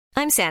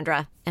I'm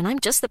Sandra, and I'm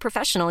just the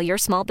professional your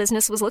small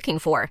business was looking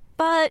for.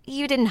 But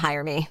you didn't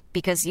hire me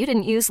because you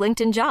didn't use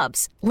LinkedIn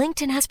Jobs.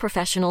 LinkedIn has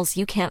professionals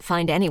you can't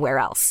find anywhere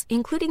else,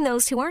 including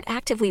those who aren't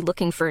actively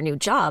looking for a new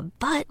job,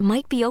 but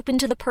might be open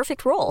to the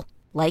perfect role,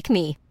 like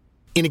me.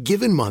 In a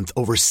given month,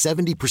 over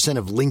 70%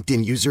 of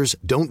LinkedIn users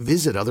don't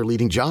visit other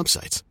leading job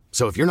sites.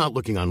 So if you're not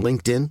looking on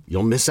LinkedIn,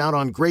 you'll miss out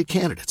on great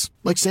candidates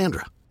like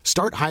Sandra.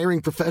 Start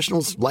hiring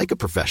professionals like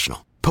a professional.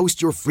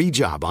 Post your free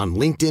job on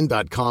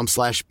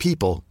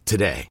linkedin.com/people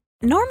today.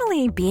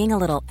 Normally, being a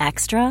little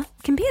extra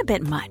can be a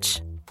bit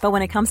much, but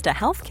when it comes to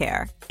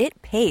healthcare, it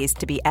pays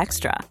to be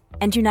extra.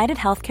 And United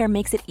Healthcare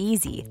makes it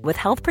easy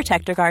with Health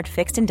Protector Guard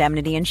fixed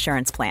indemnity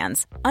insurance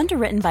plans.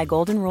 Underwritten by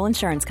Golden Rule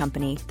Insurance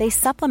Company, they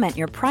supplement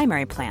your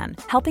primary plan,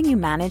 helping you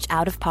manage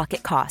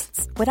out-of-pocket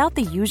costs without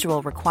the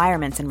usual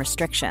requirements and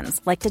restrictions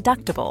like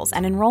deductibles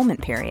and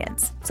enrollment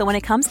periods. So when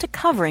it comes to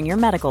covering your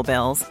medical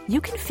bills,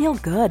 you can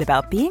feel good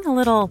about being a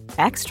little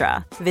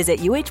extra. Visit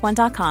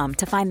uh1.com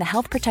to find the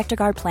Health Protector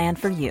Guard plan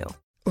for you.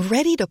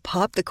 Ready to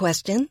pop the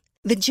question?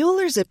 The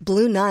jewelers at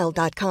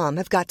BlueNile.com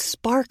have got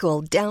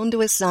sparkle down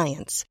to a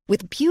science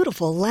with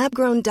beautiful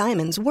lab-grown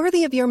diamonds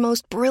worthy of your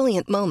most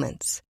brilliant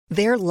moments.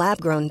 Their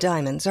lab-grown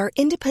diamonds are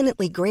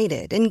independently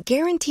graded and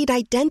guaranteed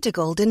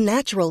identical to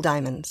natural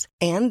diamonds,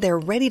 and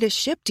they're ready to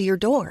ship to your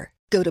door.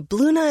 Go to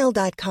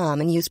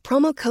BlueNile.com and use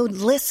promo code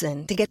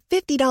LISTEN to get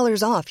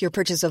 $50 off your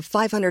purchase of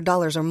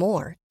 $500 or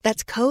more.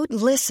 That's code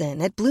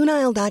LISTEN at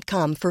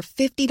BlueNile.com for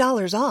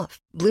 $50 off.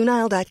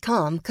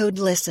 BlueNile.com, code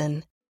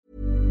LISTEN.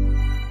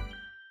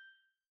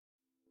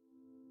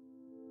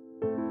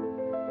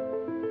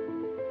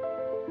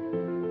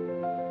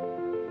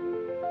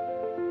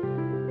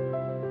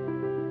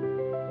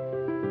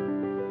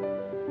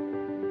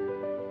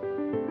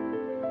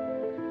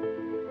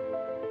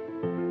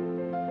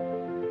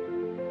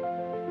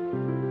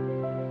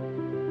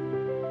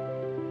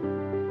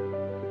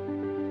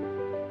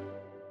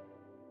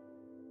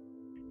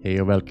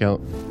 Hej och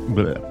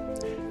välkommen.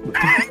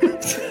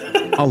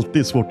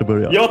 Alltid svårt att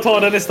börja. Jag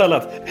tar den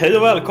istället. Hej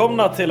och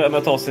välkomna till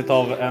ett avsnitt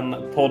av en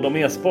podd om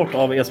e-sport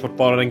av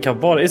e-sportbaren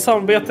Kabar i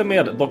samarbete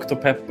med Dr.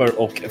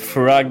 Pepper och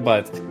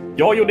Fragbite.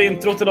 Jag gjorde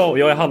introt idag och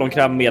jag är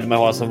hallonkräm med mig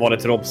har som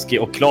varit Robski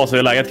och Claes. Hur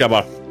är läget,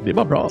 grabbar? Det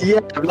var bra.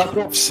 Jävla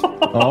proffs.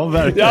 Ja,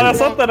 verkligen. Ja, jag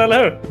satt den,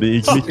 eller hur? Det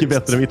gick mycket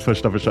bättre än mitt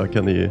första försök.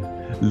 Kan ni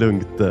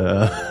lugnt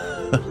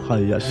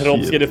haja.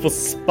 Robski, du får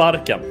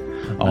sparken.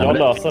 Ja, jag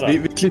löser det.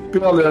 Vi klipper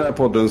ju aldrig den här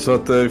podden så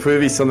att vi får ju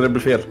visa när det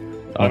blir fel.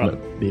 Ja, men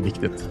det är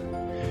viktigt.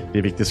 Det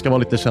är viktigt. Det ska vara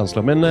lite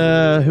känsla. Men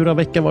hur har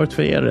veckan varit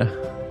för er,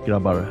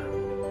 grabbar?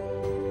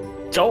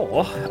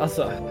 Ja,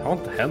 alltså det har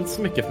inte hänt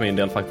så mycket för min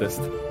del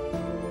faktiskt.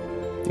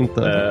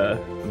 Inte?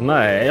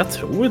 Nej, jag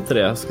tror inte det.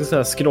 Jag ska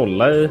säga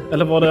scrolla i,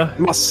 eller var det?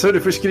 Massor, du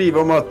får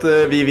skriva om att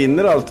vi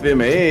vinner allt vi är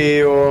med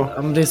i och...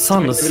 Ja, men det är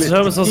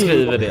Sandström som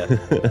skriver det.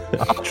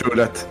 Ja, tror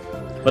det.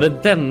 Var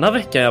det denna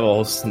veckan jag var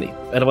hos Snip?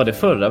 Eller var det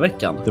förra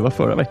veckan? Det var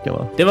förra veckan,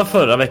 va? Det var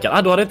förra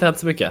veckan. Då har det inte hänt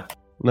så mycket.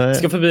 Nej. Jag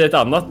ska förbi ett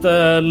annat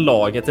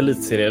lag, ett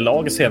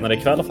elitserielag senare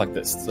ikväll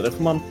faktiskt. Så det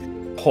får man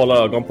hålla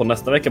ögon på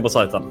nästa vecka på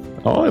sajten.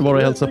 Ja, var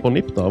det hälsa på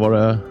NIP då?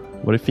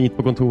 Var det fint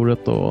på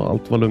kontoret och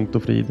allt var lugnt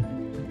och frid?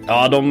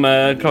 Ja, de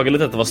klagade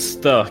lite att det var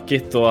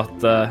stökigt och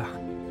att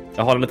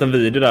jag har en liten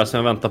video där som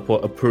jag väntar på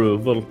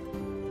approval.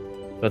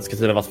 För att det ska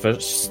tydligen vara för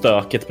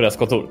stökigt på deras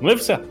kontor. Men vi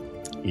får se.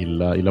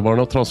 Illa. Var det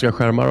några trasiga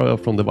skärmar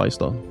från device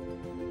då?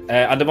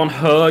 Det var en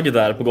hög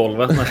där på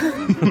golvet.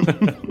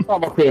 Ja,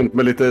 vad skönt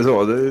med lite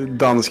så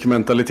dansk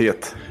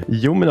mentalitet.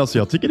 Jo, men alltså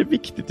jag tycker det är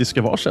viktigt. Det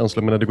ska vara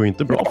känslor, men det går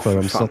inte bra för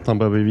dem. Så att han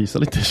behöver visa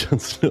lite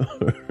känslor.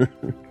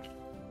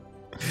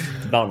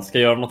 Danska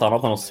gör något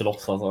annat än att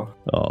slåss alltså.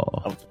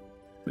 Ja.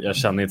 Jag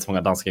känner inte så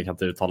många danska, jag kan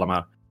inte uttala mig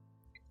här.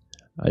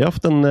 Jag har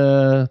haft en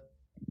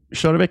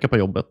körvecka på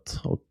jobbet.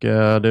 Och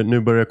nu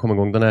börjar jag komma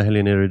igång. Den här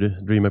helgen är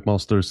det DreamHack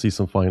Masters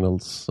Season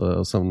Finals.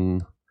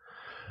 Sen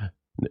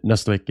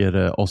nästa vecka är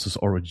det Asus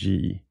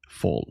RG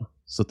Fall.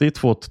 Så det är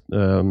 2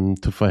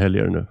 tuffa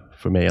helger nu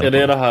för mig.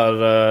 Är det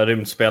här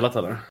rymdspelet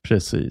eller?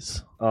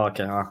 Precis.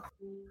 Okej, ja.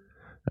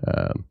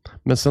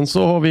 Men sen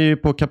så har vi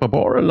på Kappa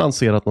Bar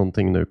lanserat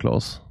någonting nu,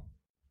 Claes.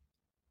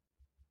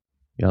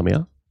 Är han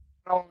med?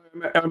 Ja,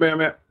 jag är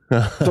med.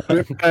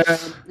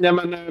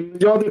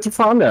 Ja, det tror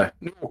fan det.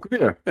 Nu åker vi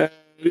ju.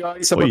 Jag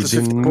gissar på att du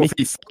syftar på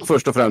FIFA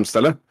först och främst,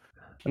 eller?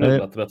 Nu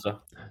lät det bättre.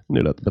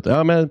 Nu lät det bättre.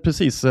 Ja, men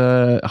precis.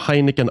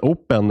 Heineken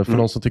Open, för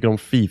någon som tycker om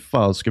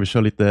FIFA, ska vi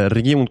köra lite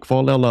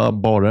regionkval i alla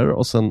barer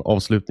och sen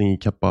avslutning i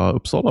Kappa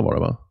Uppsala var det,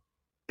 va?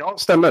 Ja,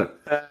 stämmer.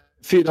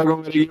 4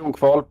 gånger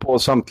regionkval på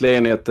samtliga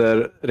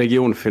enheter,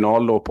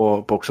 regionfinal då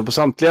också på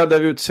samtliga, där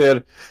vi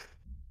utser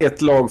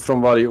ett lag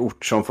från varje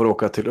ort som får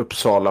åka till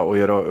Uppsala och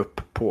göra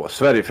upp på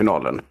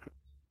Sverigefinalen.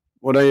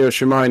 Och den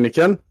görs ju med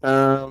Heineken.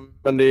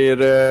 Men det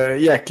är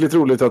jäkligt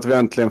roligt att vi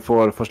äntligen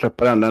får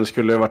släppa den. Den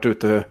skulle ha varit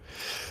ute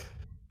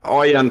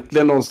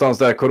egentligen någonstans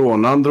där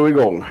coronan drog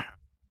igång.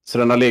 Så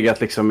den har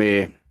legat liksom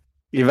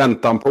i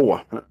väntan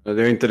på. Det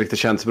har inte riktigt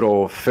känts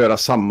bra att föra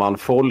samman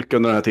folk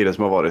under den här tiden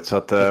som har varit. Så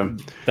att,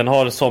 den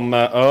har som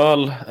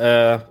öl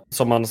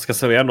som man ska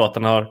servera då, att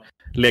den har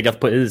legat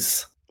på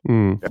is.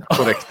 Mm. Ja,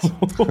 korrekt.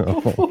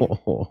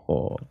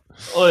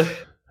 Oj.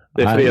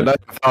 Det är fredag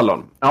för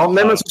Hallon. Ja,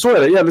 nej, men så är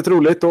det. Jävligt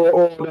roligt. Och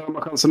där har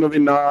man chansen att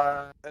vinna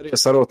en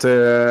resa då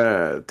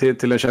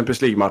till en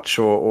Champions League-match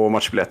och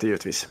matchbiljetter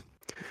givetvis.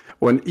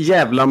 Och en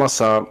jävla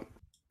massa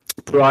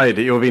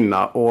pride i att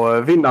vinna.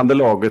 Och vinnande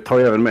laget har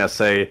ju även med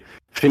sig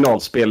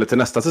finalspelet till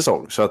nästa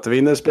säsong. Så att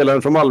vinner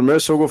spelaren från Malmö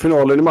så går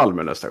finalen i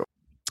Malmö nästa gång.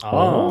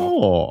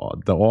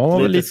 Det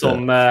var lite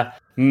som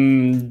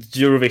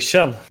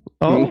Eurovision.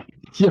 Ja.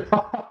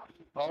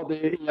 Ja, det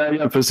är inga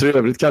jämförelser i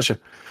övrigt kanske.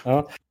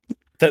 Ja.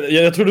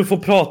 Jag tror du får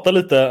prata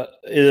lite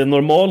i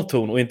normal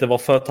ton och inte vara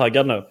för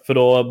taggad nu. För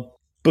då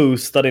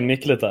boostar din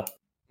mick lite.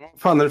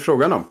 Vad fan är det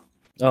frågan om?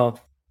 Ja.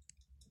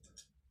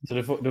 Så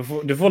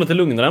du får lite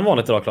lugnare än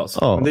vanligt idag, Claes.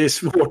 Ja. Men det är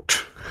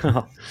svårt.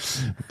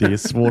 Det är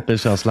svårt en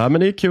känsla.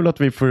 Men det är kul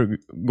att vi får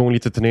igång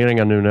lite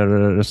turneringar nu när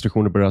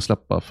restriktioner börjar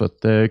släppa. För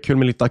att det är kul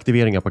med lite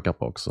aktiveringar på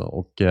Kappa också.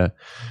 Och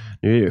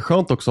det är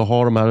skönt också att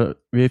ha de här,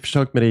 vi har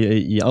försökt med det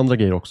i andra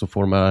grejer också,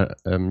 få de här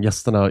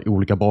gästerna i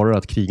olika barer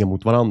att kriga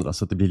mot varandra.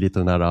 Så att det blir lite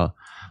den här,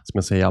 ska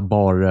man säga,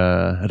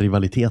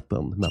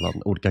 barrivaliteten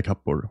mellan olika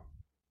kappor.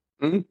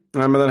 Mm.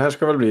 Nej, men den här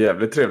ska väl bli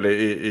jävligt trevlig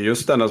i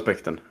just den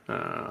aspekten.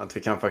 Att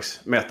vi kan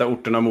faktiskt mäta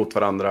orterna mot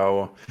varandra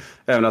och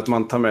även att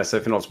man tar med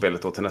sig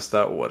finalspelet då till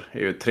nästa år är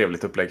ju ett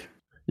trevligt upplägg.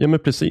 Ja, men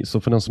precis.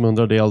 Och för den som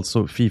undrar, det är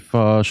alltså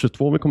FIFA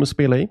 22 vi kommer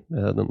spela i.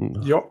 Den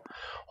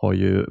har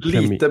ju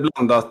lite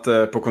blandat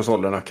på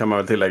konsolerna kan man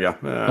väl tillägga.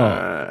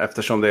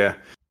 Eftersom det är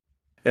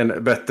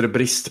en bättre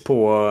brist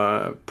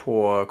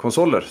på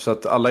konsoler. Så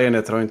att alla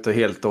enheter har inte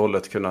helt och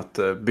hållet kunnat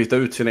byta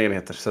ut sina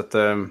enheter. Så att,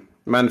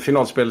 men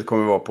finalspelet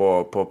kommer vara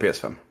på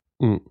PS5.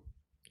 Mm.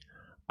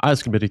 Det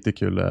ska bli riktigt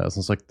kul.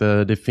 Som sagt,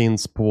 det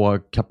finns på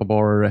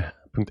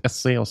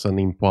kappabar.se och sen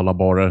in på alla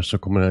barer så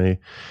kommer ni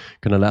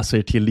kunna läsa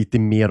er till lite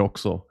mer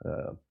också.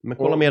 Men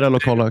kolla mer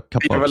lokala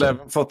kappar. Vi har väl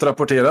även fått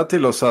rapporterat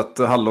till oss att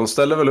Hallon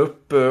ställer väl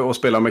upp och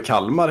spelar med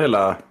Kalmar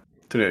hela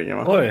turneringen,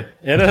 va? Oj,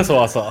 är det så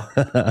alltså?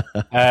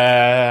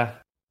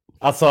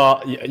 Alltså,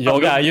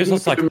 jag är ju som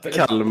sagt... Med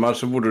Kalmar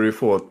så borde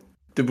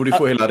du borde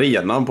få hela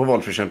arenan på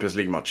valfri Champions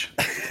League-match.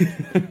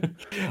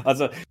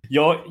 Alltså,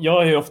 jag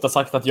har ju ofta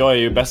sagt att jag är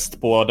ju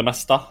bäst på det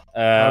mesta.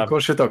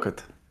 Kors i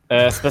taket.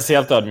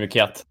 Speciellt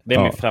ödmjukhet. Det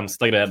är min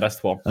främsta grej jag är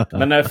bäst på.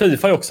 Men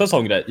FIFA är också en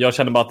sån grej. Jag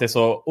känner bara att det är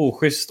så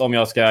oschysst om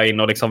jag ska in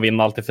och liksom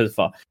vinna allt i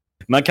FIFA.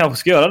 Men kanske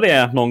ska göra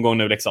det någon gång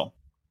nu liksom.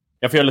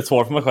 Jag får göra lite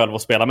svårt för mig själv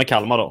att spela med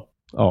Kalmar då.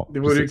 Ja, det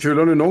vore ju kul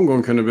om du någon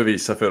gång kunde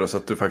bevisa för oss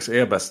att du faktiskt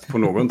är bäst på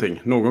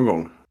någonting. Någon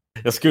gång.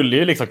 Jag skulle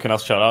ju liksom kunna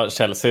köra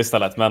Chelsea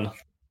istället, men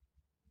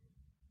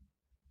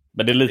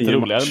det är lite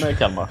roligare med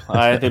Kalmar.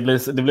 Nej, det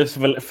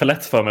blir för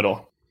lätt för mig då.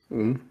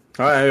 Mm.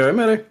 Ja, jag är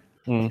med dig.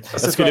 Mm.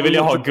 Jag skulle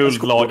vilja ha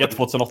guldlaget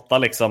 2008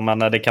 liksom, men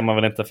det kan man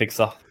väl inte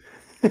fixa.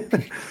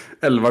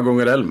 11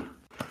 gånger Elm.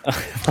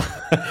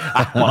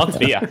 Bara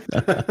 3.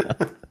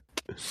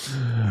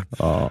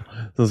 Ja,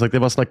 som sagt, det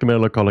var snacka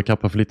med lokala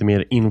kappar för lite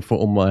mer info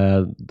om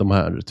de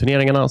här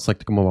turneringarna. Sagt,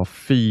 det kommer att vara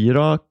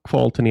 4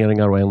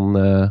 kvalturneringar och en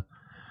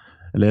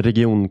eller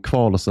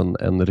regionkval och sen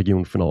en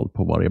regionfinal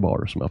på varje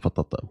bar som jag har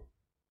fattat det.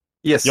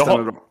 Yes,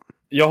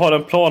 jag har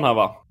en plan här,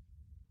 va?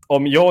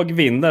 Om jag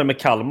vinner med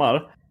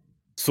Kalmar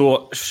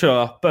så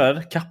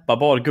köper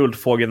Kappabar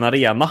Guldfågeln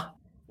Arena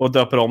och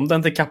döper om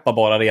den till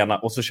Kappabar Arena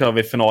och så kör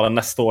vi finalen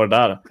nästa år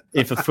där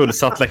inför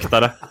fullsatt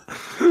läktare.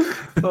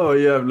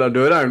 Jävlar, du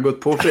har redan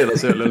gått på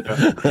fredagsölen.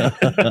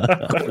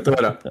 Skönt att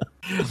höra.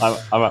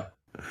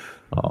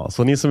 Ja,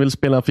 så ni som vill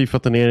spela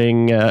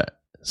FIFA-turnering,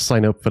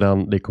 signa upp för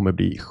den. Det kommer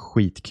bli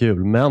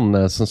skitkul.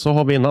 Men sen så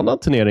har vi en annan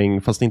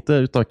turnering, fast inte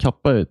utav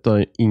Kappa,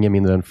 utan ingen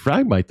mindre än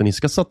Fragbite. Ni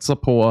ska satsa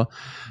på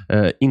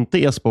inte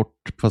e-sport,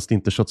 fast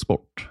inte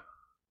köttsport.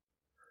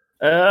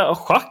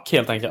 Schack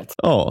helt enkelt.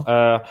 Ja.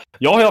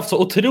 Jag har ju haft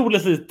så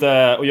otroligt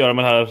lite att göra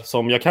med det här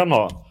som jag kan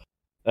ha.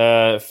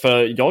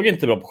 För jag är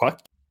inte bra på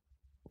schack.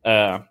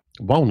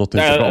 Wow, något du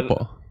inte är bra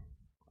på.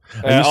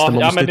 Just det,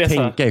 man måste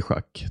tänka i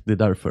schack. Det är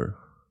därför.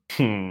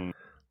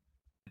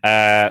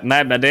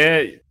 Nej, men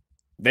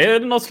det är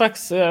något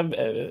slags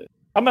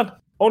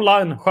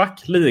online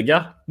schack,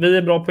 liga. Vi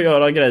är bra på att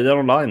göra grejer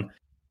online.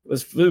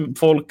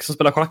 Folk som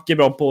spelar schack är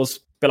bra på att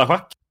spela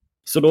schack.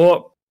 Så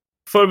då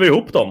för vi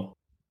ihop dem.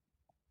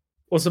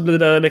 Och så blir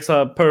det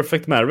liksom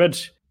perfect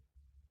marriage.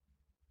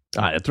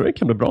 Ja, jag tror det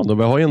kan bli bra då.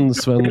 Vi har ju en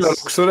svensk... Jag gillar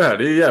också det här.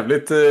 Det är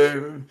jävligt...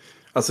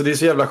 Alltså det är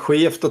så jävla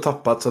skevt och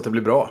tappat så att det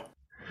blir bra.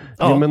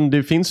 Ja, men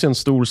det finns ju en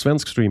stor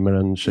svensk streamer,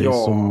 en tjej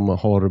som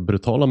har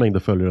brutala mängder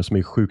följare som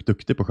är sjukt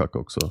duktig på schack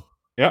också.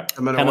 Ja,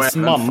 hennes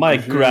mamma är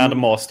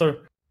grandmaster.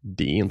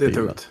 Det är inte illa.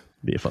 Tungt.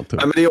 Det är fan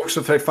tungt. Ja, men det är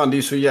också för fan, det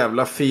är så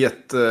jävla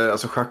fet.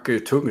 Alltså schack är ju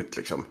tungt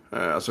liksom.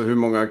 Alltså hur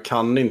många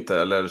kan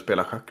inte eller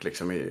spela schack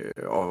liksom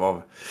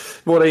av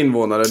våra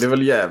invånare. Det är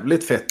väl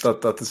jävligt fett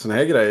att en sån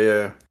här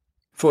grej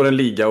får en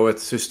liga och ett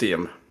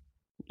system.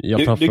 Ja,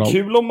 det är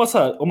kul om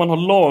man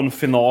har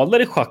LAN-finaler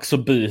i schack så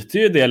byter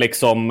ju det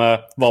liksom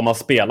vad man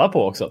spelar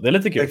på också. Det är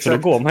lite kul. Exakt.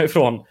 För då går man ju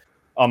från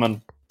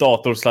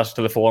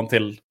dator/telefon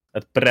till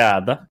ett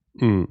bräde.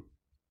 Mm.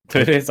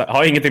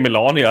 Har ingenting med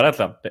LAN att göra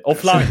egentligen. Det är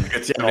offline. Det är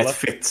ett jävligt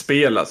fett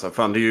spel alltså.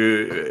 Fan, det är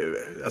ju...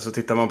 Alltså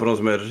tittar man på de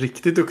som är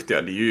riktigt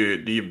duktiga, det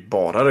är ju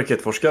bara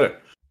raketforskare.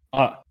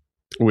 Ja.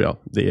 Oh ja,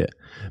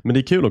 men det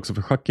är kul också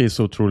för schack är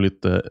så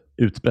otroligt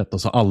utbrett.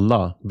 Alltså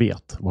alla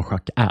vet vad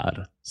schack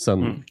är.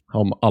 Sen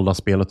har alla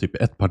spelat typ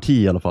ett parti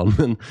i alla fall.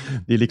 Men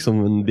det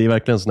är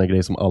verkligen en sån här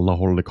grej som alla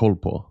håller koll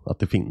på. Att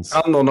det finns.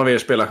 Kan någon av er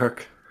spela schack?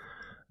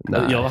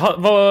 Nej. Jag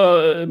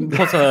var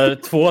på så här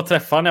 2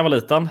 träffar när jag var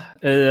liten.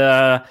 I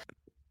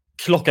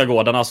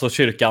Klockagården, alltså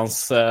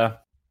kyrkans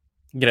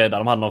grej där.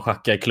 De hade någon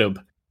schackklubb.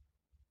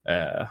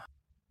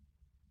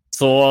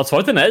 Så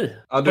svaret är nej.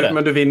 Ja,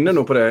 men du vinner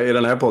nog på det i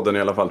den här podden i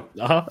alla fall.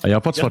 Aha. Jag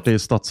har faktiskt varit i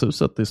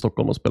Stadshuset i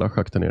Stockholm och spelat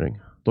schackturnering.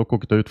 Dock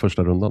åkte jag ut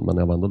första rundan, men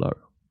jag var ändå där.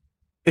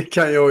 Det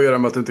kan jag göra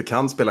med att du inte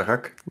kan spela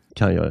schack.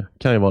 Kan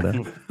jag vara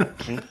det.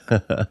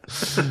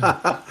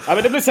 Ja,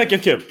 men det blir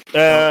säkert kul.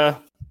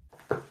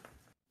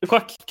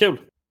 Schack, kul.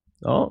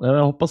 Ja,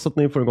 jag hoppas att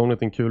ni får igång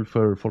lite kul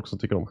för folk som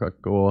tycker om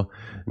schack. Och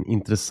en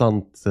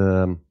intressant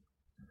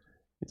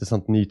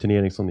ny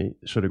turnering som ni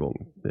kör igång.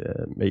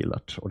 Jag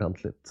gillar det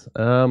ordentligt.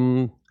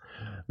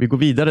 Vi går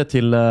vidare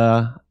till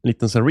en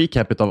liten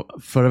recap av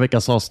förra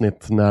veckans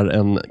avsnitt när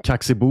en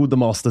kaxig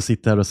Bodemaster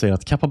sitter här och säger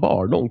att Kappa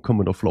Bar, de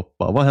kommer då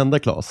floppa. Vad hände,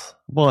 Claes?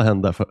 Vad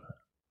hände för...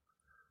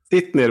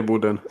 Sitt ner,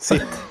 Boden.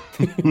 Sitt.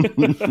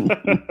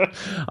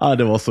 Ja,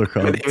 det var så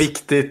skönt. Men det är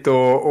viktigt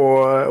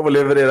att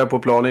leverera på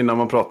plan innan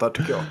man pratar,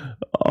 tycker jag.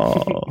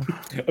 Ja.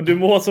 Du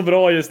mår så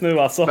bra just nu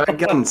alltså. Det är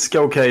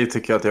ganska okej,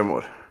 tycker jag att jag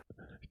mår.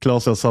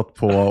 Claes, jag satt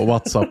på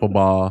WhatsApp och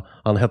bara,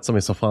 han hetsade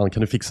mig så fan,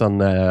 kan du fixa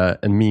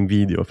en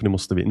meme-video för nu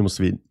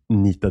måste vi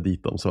nita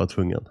dit dem, så var jag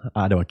tvungen.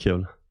 Det var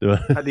kul. Det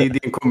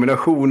är en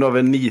kombination av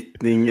en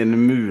nitning,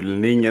 en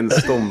mulning, en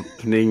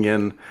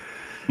stompning,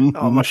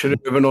 man kör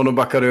över någon och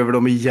backar över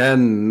dem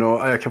igen,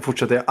 och jag kan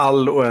fortsätta i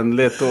all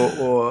oändlighet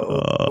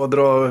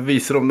och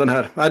visa dem den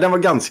här. Den var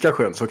ganska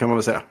skön, så kan man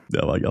väl säga.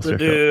 Det var ganska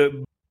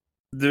skön.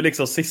 Du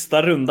liksom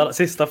sista rundan,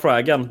 sista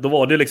fragen, då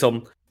var det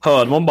liksom,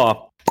 hörde man bara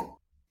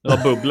det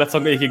var bubblet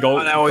som gick igång.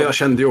 Ja, och jag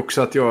kände ju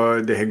också att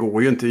det här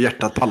går ju inte,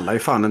 hjärtat pallar ju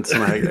fan inte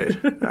såna här grejer.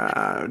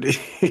 Det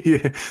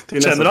är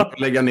nästan att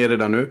lägga ner det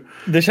där nu.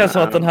 Det känns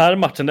som att den här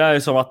matchen, det är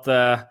ju som att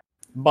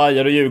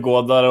Bayer och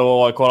Djurgårdare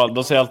och AIK,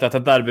 de säger alltid att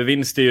ett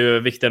derbyvinst är ju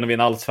viktigare än att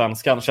vinna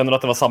allsvenskan. Känner du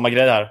att det var samma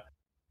grej här?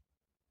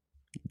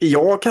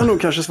 Jag kan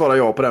nog kanske svara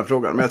ja på den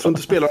frågan, men jag tror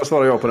inte spelarna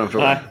svarar ja på den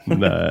frågan.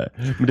 Nej.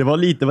 Men det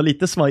var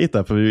lite svajigt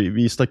där, för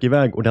vi stack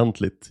iväg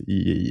ordentligt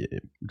i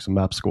liksom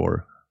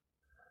mapscore.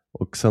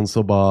 Och sen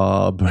så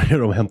bara började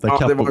de hämta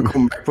kapp. Ja, det var en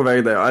comeback på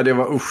väg där. Ja, det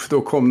var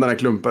då kom den här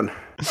klumpen.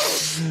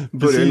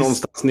 Började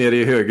någonstans ner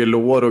i höger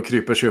lår och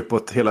kryper sig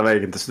uppåt hela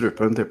vägen till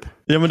strupen typ.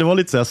 Ja, men det var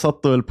lite så jag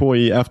satt och höll på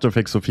i After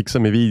Effects och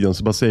fixade med videon,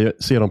 så bara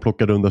ser de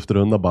plocka runda efter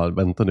runda, bara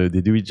vänta nu,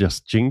 did we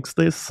just jinx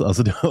this?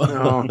 Alltså det var...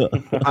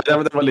 Ja,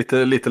 det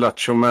var lite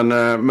lattjo,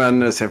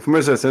 men sen får man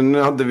ju säga, sen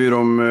hade vi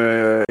dem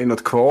i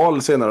något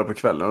kval senare på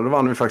kvällen och då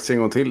vann vi faktiskt en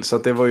gång till, så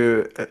att det var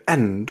ju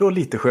ändå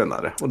lite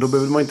skönare, och då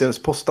behövde man inte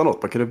ens posta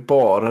något, man kunde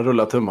bara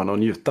rulla tummarna och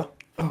njuta.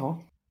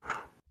 Ja.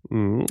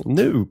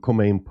 Nu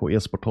kommer jag in på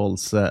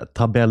eSportals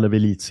tabell över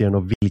elitserien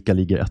och vilka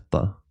ligger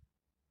etta.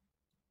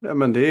 Ja,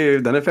 men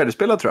den är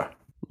färdigspelad, tror jag.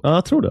 Ja,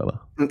 jag tror det, va?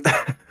 Nej,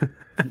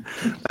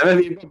 men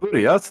vi har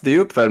börjat. Det är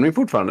uppvärmning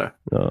fortfarande.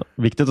 Ja,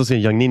 viktigt att se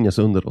Young Ninjas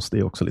under oss, det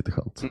är också lite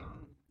skönt.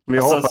 Vi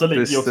har sen faktiskt... så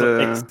ligger ju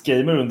också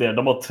X-Gamer under,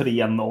 de har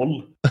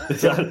 3-0.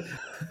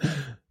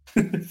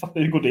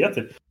 Hur går det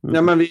till?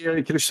 Ja, men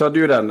vi kryssade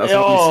ju den.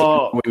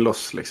 Alltså,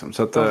 win-loss liksom.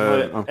 Så att,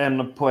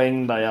 en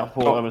poäng där, ja.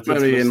 På men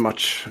det är en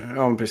match.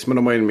 Ja, precis. Men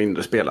de har en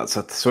mindre spelad.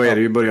 Så är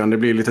det ju i början. Det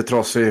blir lite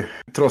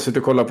trasigt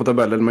att kolla på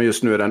tabellen. Men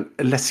just nu är den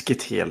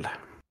läskigt hel.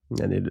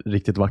 Ja, det är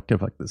riktigt vacker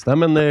faktiskt. Nej,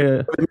 men,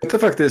 vi möter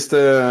faktiskt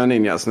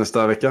Ninjas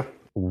nästa vecka.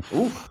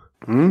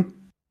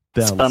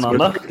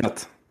 Spännande.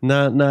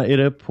 När är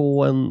det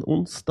på en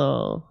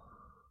onsdag?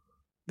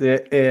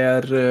 Det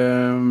är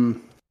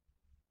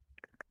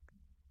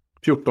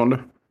 14.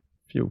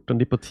 14,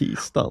 det är på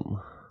tisdagen.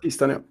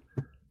 Tisdagen, ja.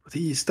 På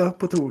tisdag,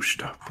 på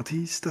torsdag, på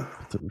tisdag.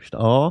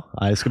 Ja,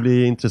 det ska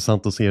bli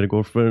intressant att se hur det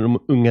går för de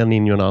unga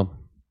ninjorna.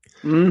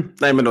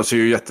 Nej, men de ser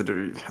ju alltså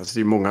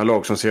det är många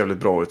lag som ser jävligt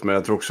bra ut, men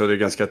jag tror också att det är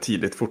ganska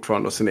tidigt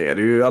fortfarande, och sen är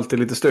det ju alltid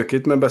lite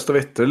stökigt med bäst av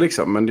ettor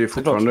liksom, men det är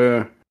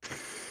fortfarande,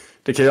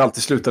 det kan ju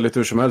alltid sluta lite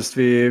hur som helst.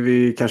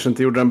 Vi kanske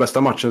inte gjorde den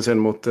bästa matchen sen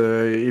mot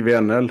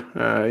IVNL,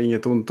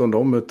 inget ont om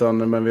dem,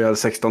 men vi hade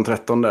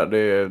 16-13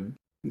 där,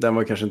 den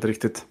var kanske inte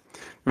riktigt,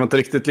 vi var inte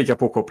riktigt lika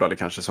påkopplade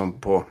kanske som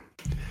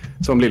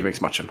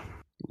Lillviks-matchen.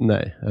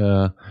 Nej,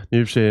 det är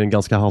i och för sig en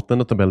ganska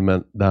haltande tabell,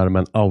 men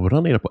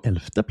auran är på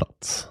 11:e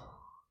plats.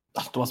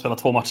 De har spelat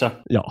 2 matcher.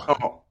 Ja.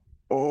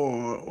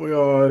 Och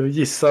jag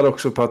gissar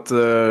också på att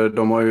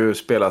de har ju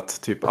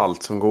spelat typ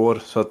allt som går.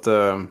 Så att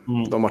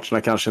de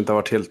matcherna kanske inte har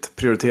varit helt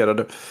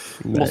prioriterade.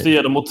 Måste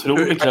ge dem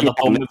otroligt att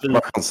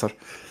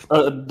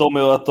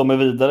de är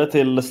vidare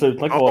till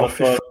slutna kvalet.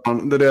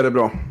 Det där är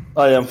bra.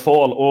 IM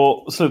Fall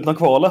och slutna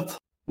kvalet.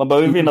 Man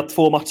behöver ju vinna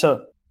 2 matcher.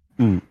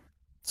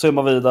 Så är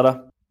man vidare.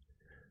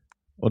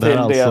 Och det till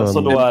är det, alltså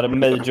så då är det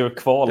major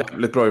kval.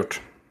 Jävligt bra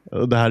gjort.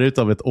 Det här är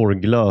utav ett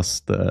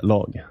orglöst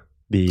lag.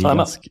 Det är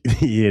ganska...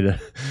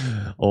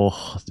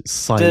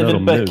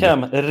 David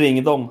Beckham,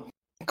 ring dem.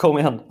 Kom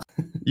igen.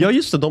 Ja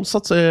just det, de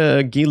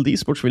Guild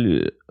Esports har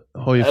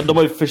ju... De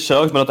har ju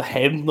försökt, men det har inte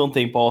hänt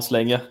någonting på oss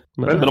länge.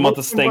 Men de har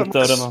inte stängt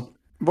dörren.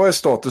 Vad är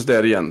status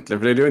där egentligen?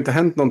 För det har ju inte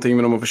hänt någonting,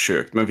 men de har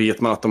försökt. Men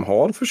vet man att de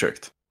har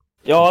försökt?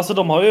 Ja, alltså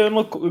de har ju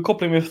någon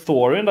koppling med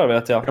Thorin där,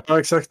 vet jag. Ja,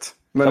 exakt.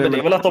 Men det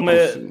är väl att de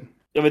är...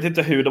 Jag vet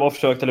inte hur de har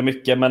försökt eller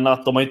mycket, men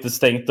att de har inte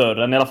stängt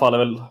dörren i alla fall är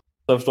väl...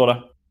 Jag förstår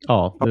det.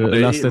 Ja, det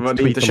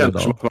är inte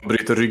känt som att man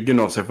bryter ryggen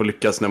av sig för att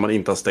lyckas när man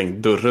inte har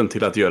stängt dörren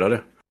till att göra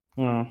det.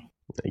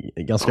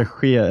 Ganska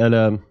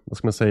eller vad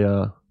ska man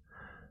säga,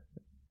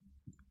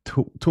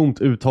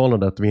 tomt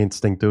uttalande att vi inte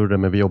stängt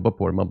dörren men vi jobbar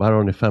på det. Man bara, här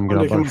har ni 5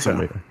 grabbar som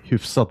är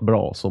hyfsat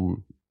bra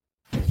som...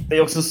 Det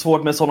är också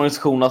svårt med sådana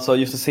organisationer, alltså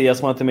just att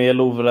CS man inte med i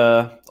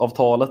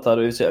Louvre-avtalet där,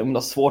 det är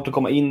så svårt att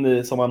komma in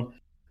i som en...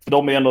 För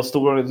de är ändå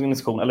stora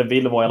organisationer, eller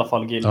vill vara i alla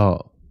fall Guild.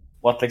 Ja.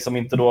 Och att liksom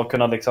inte då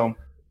kunna liksom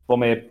vara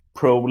med i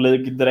Pro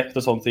League direkt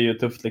och sånt är ju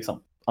tufft liksom,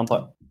 antar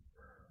jag.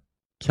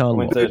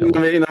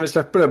 Innan vi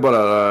släpper det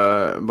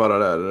bara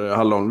där,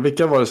 Hallon.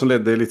 Vilka var det som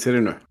ledde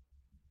Elitserien nu?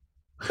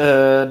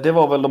 Det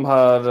var väl de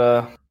här...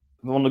 det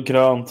var något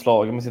grönt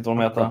lag, jag minns inte vad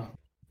de heter.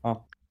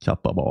 Ja.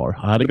 Kappa Bar.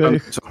 Ja, det går ju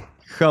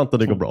skönt att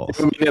det går bra.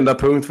 Det var min enda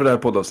punkt för det här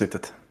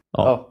poddavsnittet.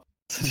 Ja.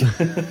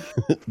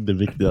 Det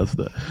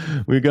viktigaste.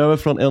 Vi går över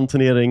från en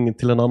turnering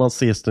till en annan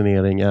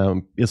CS-turnering.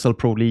 ESL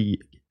Pro League.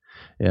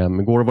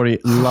 Igår var det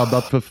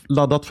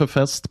laddat för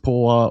fest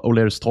på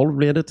O'Learys 12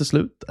 blev det till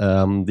slut.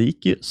 Det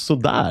gick ju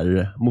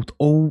sådär mot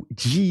OG.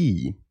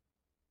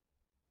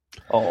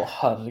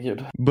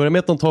 Herregud. Börjar med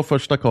att de tar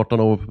första kartan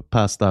och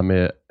pass där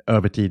med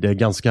övertid. Det är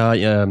ganska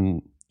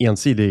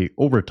ensidig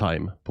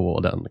overtime på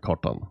den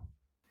kartan.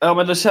 Ja,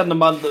 men då känner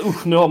man,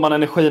 nu har man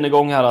energin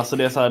igång här. Alltså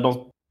det är så här,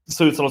 de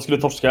ser ut som de skulle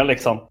torska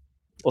liksom.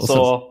 Och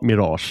så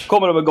Mirage.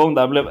 Kommer de igång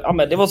där.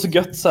 Men det var så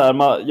gött så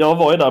här. Jag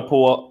var ju där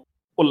på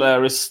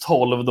O'Learys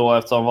 12 då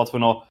eftersom jag var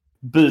tvungen att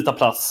byta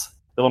plats.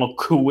 Det var något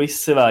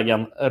quiz i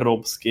vägen,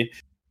 Robski.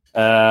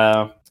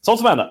 Sånt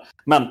som händer.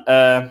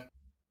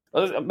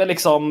 Men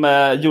liksom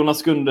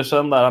Jonas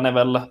Gundersen där, han är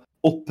väl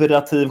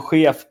operativ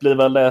chef, blir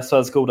väl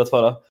svenska ordet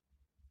för det.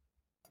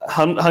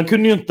 Han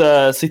kunde ju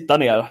inte sitta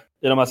ner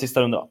i de här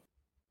sista rundorna.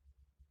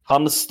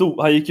 Han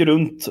gick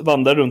ju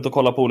vandrade runt och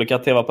kollade på olika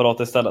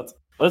tv-apparater istället.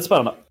 Det var lite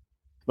spännande.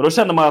 Men då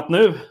kände man att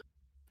nu,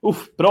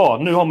 bra,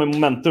 nu har man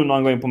momentum när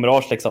han går in på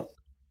Mirage liksom.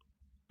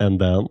 And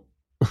then.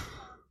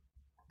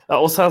 Ja,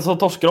 och sen så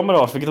torskar de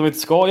Mirage, vilket de inte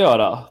ska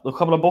göra. De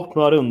sjabblar bort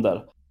några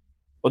runder.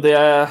 Och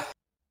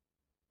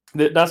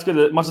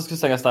matchen skulle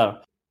stängas där.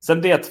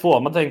 Sen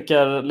D2, man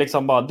tänker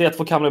liksom bara,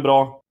 D2 kan bli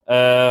bra.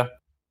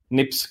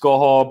 Nips ska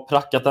ha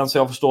prackat den så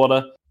jag förstår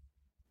det.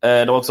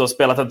 De har också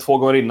spelat den 2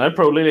 gånger innan i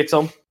Pro League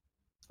liksom.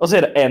 Och så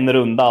är det en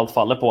runda allt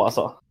faller på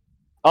alltså.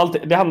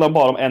 Det handlar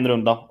bara om en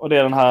runda. Och det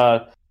är den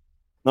här,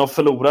 när de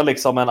förlorar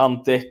liksom en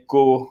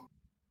anti-echo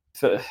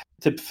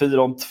typ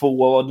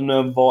 4-2 och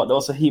det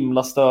var så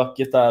himla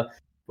stökigt där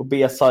på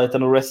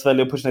B-sajten och Rest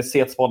väljer att pusha ner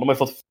CT-spawn.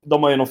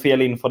 De har ju någon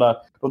fel info där.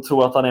 De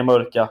tror att han är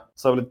mörka.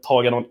 Så jag vill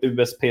ta någon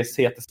USP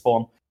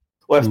CT-spawn.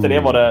 Och efter det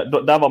var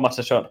där var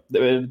matchen körd.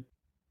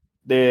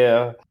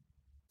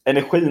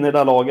 Energin i det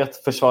här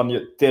laget försvann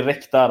ju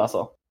direkt där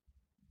alltså.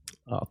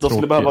 Ja, de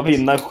skulle behöva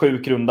vinna en 7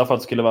 runda för att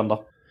det skulle vända.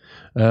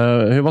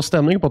 Hur var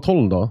stämningen på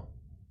 12 då?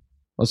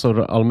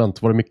 Alltså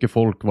allmänt, var det mycket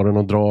folk? Var det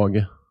någon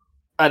drag?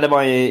 Nej, det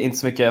var inte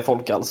så mycket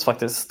folk alls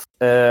faktiskt.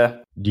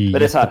 Det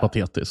är så här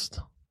patetiskt.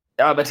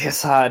 Ja, men det är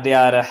så här, det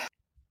är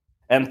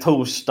en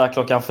torsdag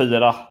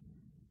 4:00.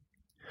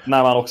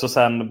 När man också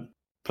sen,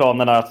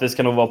 planen är att vi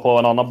ska nog vara på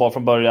en annan bar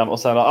från början och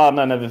sen,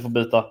 nej, vi får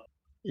byta.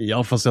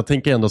 Ja, fast jag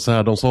tänker ändå så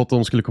här, de sa att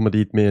de skulle komma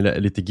dit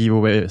med lite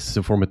giveaways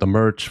i form av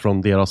merch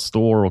från deras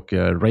store och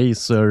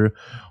Razer,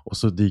 och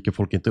så dyker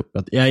folk inte upp.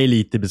 Jag är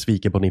lite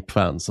besviken på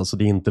NIP-fans, alltså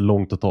det är inte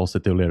långt att ta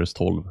sig till O'Learys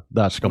 12.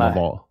 Där ska man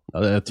vara.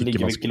 Jag tycker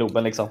ligger vid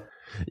Globen liksom.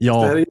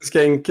 Ja. Det här är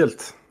ganska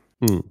enkelt.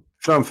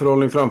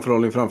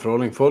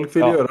 Framförhållning. Folk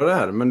vill göra det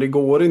här, men det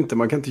går inte.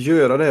 Man kan inte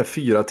göra det här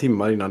 4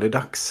 timmar innan det är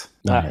dags.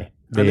 Nej.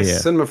 Jag är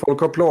ledsen, men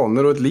folk har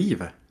planer och ett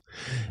liv.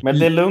 Men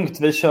det är lugnt,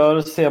 vi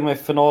kör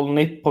semifinal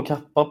NIP på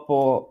kappa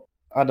på...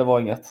 Ja, det var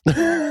inget.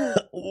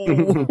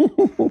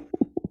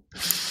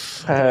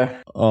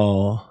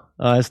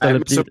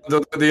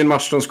 Det är en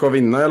match de ska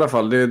vinna i alla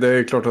fall. Det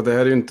är klart att det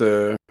här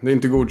är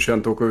inte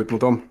godkänt att åka ut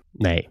mot dem.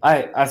 Nej,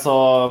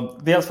 alltså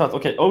dels för att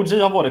OG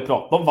har varit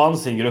bra. De vann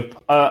sin grupp.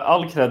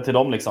 All cred till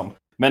dem liksom.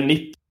 Men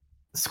NIP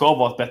ska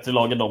vara ett bättre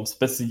lag än dem.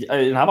 I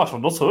den här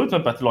matchen, de såg ut som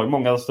ett bättre lag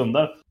många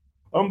stunder.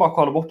 Och de bara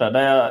kollar bort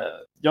det.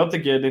 Jag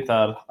tycker det inte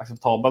är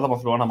acceptabelt att man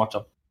förlorar den här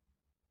matchen.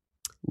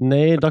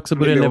 Nej, dags att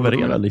börja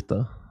leverera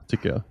lite,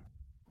 tycker jag.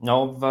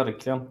 Ja,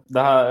 verkligen.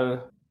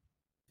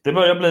 Det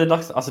börjar bli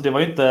dags. Alltså det var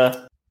ju inte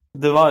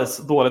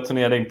Device dålig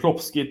turnering,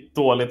 Plopski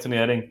dålig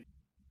turnering.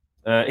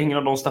 Ingen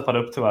av dem steppade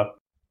upp tyvärr.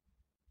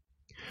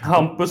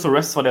 Hampus och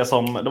Res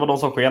det var de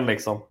som sken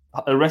liksom.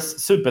 Res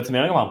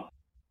superturnering vann.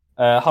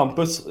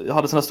 Hampus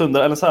hade sina stunder,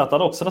 eller LNZ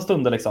hade också sina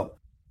stunder liksom.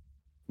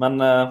 Men...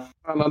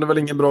 Han hade väl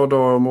ingen bra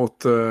dag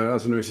mot,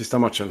 alltså nu i sista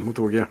matchen mot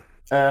OG.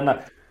 Nej.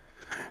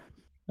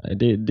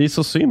 Det är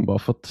så synd bara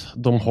för att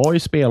de har ju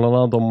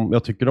spelarna,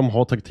 jag tycker de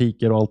har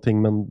taktiker och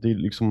allting, men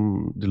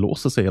det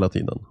låser sig hela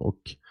tiden. Och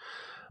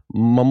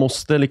man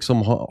måste liksom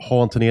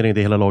ha en turnering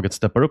där hela laget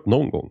steppar upp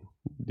någon gång.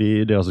 Det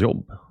är deras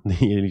jobb.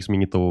 Det är liksom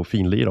inget att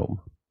finlira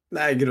om.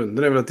 Nej,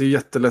 grunden är väl att det är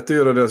jättelätt att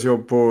göra deras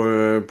jobb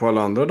på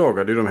alla andra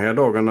dagar. Det är de här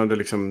dagarna det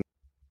liksom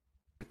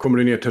kommer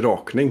det ner till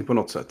rakning på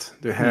något sätt.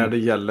 Det är här det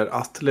gäller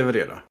att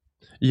leverera.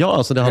 Ja,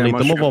 alltså det handlar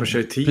inte om att vara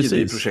sig tid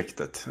i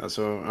projektet.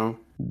 Alltså, ja.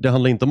 Det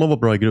handlar inte om att vara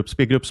bra i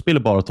gruppspel. Gruppspel är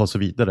bara att ta sig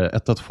vidare.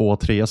 1, 2,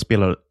 3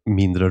 spelar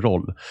mindre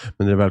roll.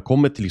 Men när det väl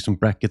kommer till liksom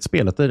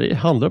bracketspelet, det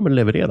handlar om att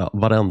leverera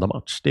varenda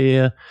match. Det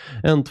är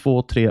 1,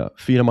 2, 3,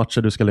 4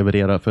 matcher du ska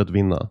leverera för att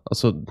vinna.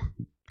 Alltså,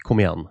 kom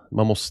igen.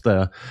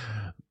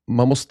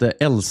 Man måste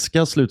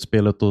älska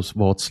slutspelet och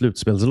vara ett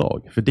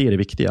slutspelslag. För det är det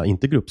viktiga,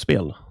 inte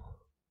gruppspel.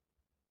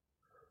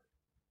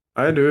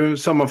 Nej, du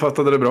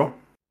sammanfattade det bra.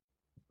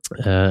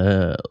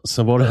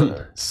 Sen var det en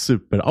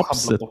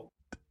super-upset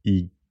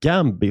i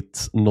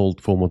Gambit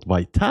 0-2 mot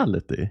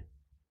Vitality.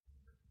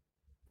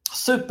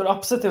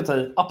 Super-upset är att ta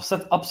i.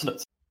 Upset,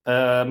 absolut.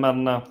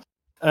 Men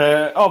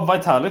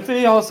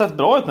Vitality har sett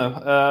bra ut nu.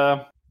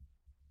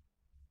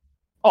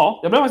 Ja,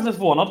 jag blev faktiskt lite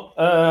förvånad.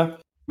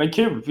 Men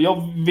kul, för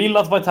jag vill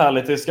att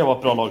Vitality ska vara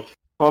ett bra lag.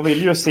 Jag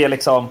vill ju se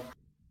liksom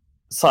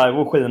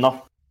Saivo skina.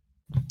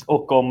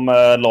 Och om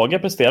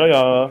laget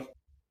presterar,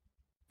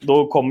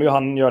 då kommer ju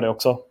han göra det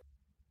också.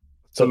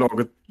 Så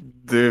laget,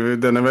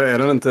 är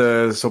den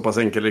inte så pass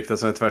enkelriktad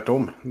som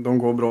tvärtom? De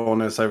går bra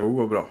när Saivo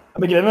går bra.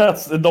 Men grejen är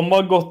att de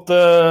har gått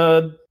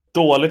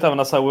dåligt även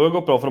när Saivo har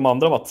gått bra, för de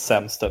andra har varit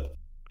sämst typ.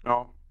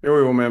 Ja,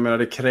 jo, men jag menar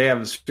det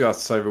krävs ju att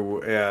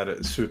Saivo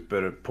är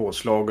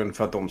superpåslagen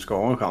för att de ska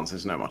ha en chans i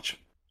sin här match.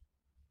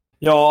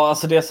 Ja,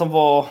 alltså det som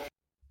har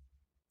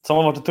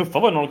varit det tuffa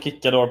var när de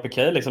kickade RPK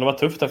liksom. Det var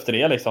tufft efter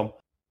det liksom.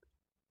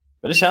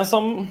 Men det känns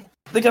som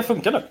det kan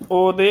funka nu.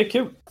 Och det är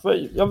kul.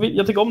 För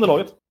jag tycker om det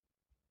laget.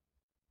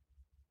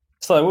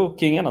 Saivo,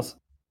 kingen alltså.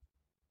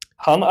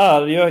 Han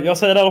är ju, jag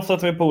säger det ofta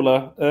till min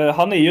polare,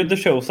 han är ju the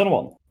chosen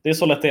one. Det är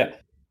så lätt det är.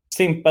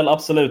 Simpel,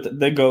 absolut,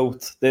 the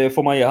GOAT. Det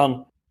får man ge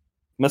han.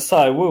 Men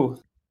Saivo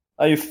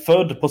är ju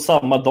född på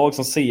samma dag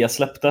som CS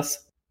släpptes.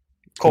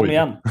 Kom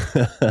igen.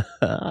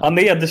 Han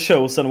är the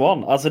chosen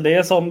one. Alltså det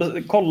är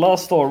som, kolla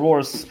Star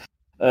Wars,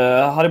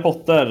 Harry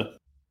Potter,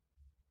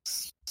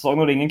 Sagan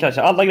om ringen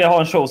kanske. Alla grejer har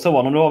en chosen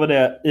one och nu har vi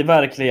det i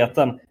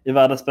verkligheten i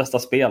världens bästa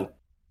spel.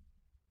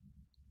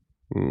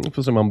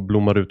 Får se om man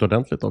blommar ut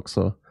ordentligt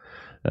också.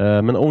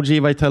 Men OG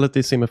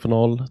Vitality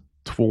semifinal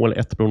 2 eller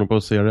 1 beroende på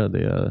att se det.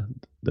 Det är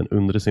den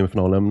undre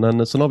semifinalen.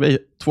 Men sen har vi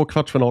 2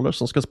 kvartsfinaler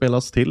som ska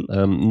spelas till.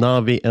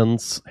 Navi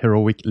ens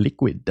Heroic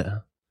Liquid.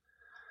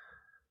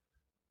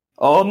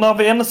 Ja,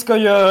 Navi ska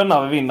ju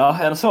Navi vinna.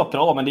 En så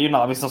bra, men det är ju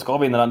Navi som ska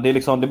vinna den. Det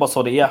är bara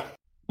så det är.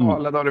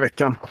 Alla dagar i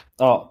veckan.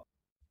 Ja.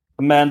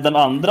 Men den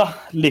andra,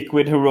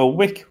 Liquid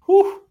Heroic.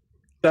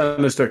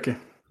 Den är stökig.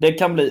 Det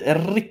kan bli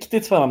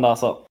riktigt spännande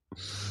alltså.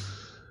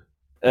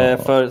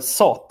 För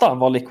satan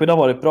vad Liquid har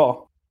varit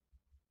bra.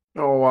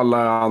 Ja, och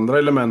alla andra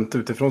element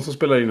utifrån som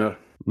spelar in här.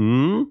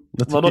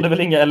 Vadå, det är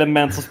väl inga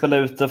element som spelar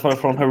ute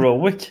från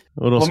Heroic?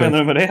 Vad menar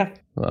du med det?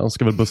 Han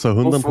ska väl bussa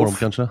hunden på dem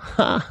kanske.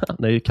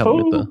 Nej, det kan de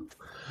inte.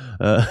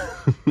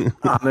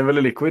 Han är väl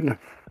i Liquid nu.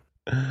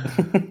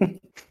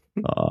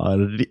 Ja,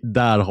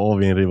 där har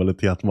vi en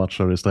rivalitetmatch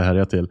som det står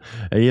härja till.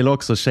 Jag gillar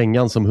också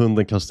kängan som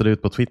hunden kastade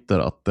ut på Twitter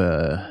att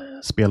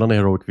spelarna i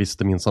Heroic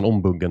visste minsann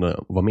om buggen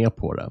och var med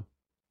på det.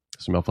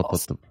 Som jag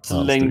fattat.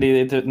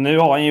 Nu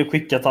har han ju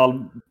skickat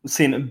all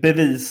sin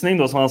bevisning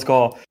då som han ska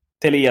ha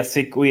till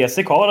ESIC, och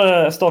ESIC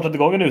har startat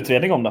igång en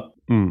utredning om det.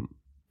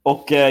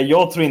 Och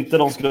jag tror inte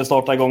de skulle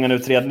starta igång en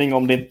utredning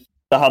om det inte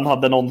han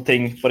hade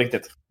någonting på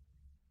riktigt.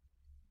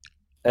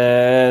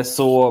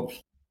 Så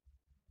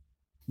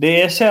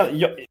det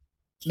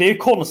är ju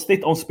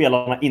konstigt om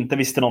spelarna inte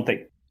visste någonting.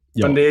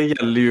 Ja. Men det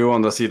gäller ju å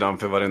andra sidan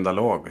för varenda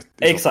lag.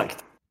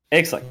 Exakt.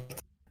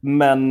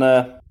 Men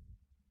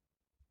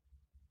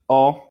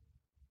ja.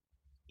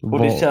 Och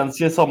det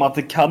känns ju som att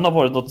det kan ha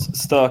varit något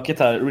stökigt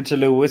här. Richard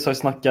Lewis har ju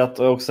snackat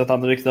och också ett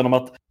andra rykten om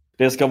att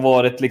det ska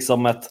varit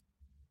liksom ett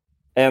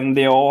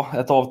NDA,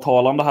 ett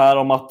avtalande här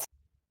om att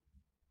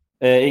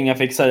ingen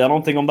fick säga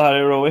någonting om det här i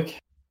Heroic.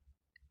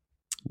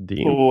 Det är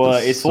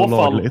inte i så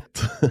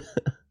lagligt.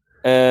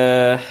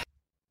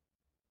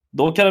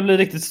 Då kan det bli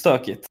riktigt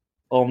stökigt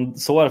om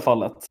så är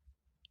fallet.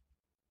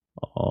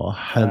 Ja,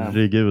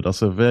 herregud.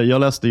 Alltså,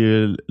 jag läste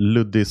ju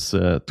Luddis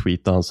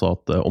tweet där han sa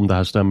att om det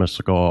här stämmer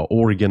så ska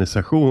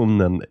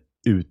organisationen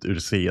ut ur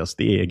CS.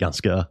 Det är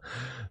ganska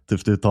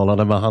tufft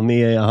uttalande, men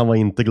han var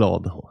inte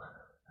glad.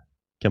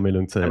 Kan man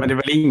lugnt säga. Ja, men det är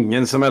väl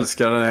ingen som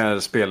älskar det här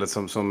spelet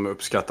som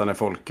uppskattar när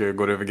folk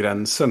går över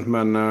gränsen.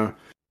 Men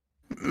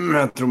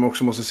jag tror man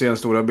också måste se den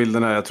stora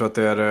bilden här. Jag tror att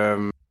det är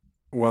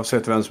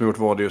oavsett vem som har gjort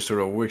vad i just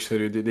Heroic så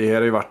det här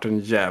har ju varit en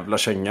jävla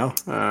känga.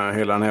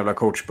 Hela den jävla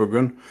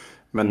coachbuggen.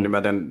 Men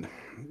med den...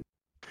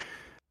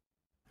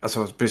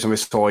 Alltså, precis som vi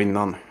sa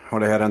innan. Har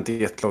det här hänt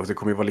i ett lag, det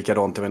kommer ju vara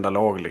likadant i varenda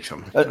lag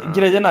liksom.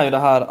 Grejen är ju det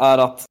här är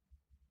att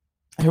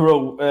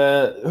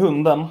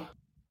hunden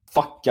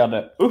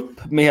fuckade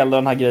upp med hela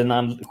den här grejen när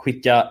han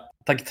skickade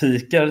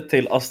taktiker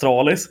till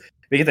Astralis.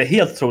 Vilket är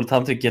helt troligt.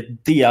 Han trycker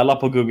dela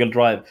på Google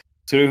Drive.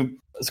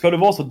 Ska du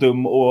vara så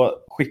dum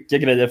och skicka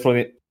grejer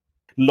från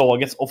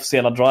lagets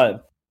officiella Drive?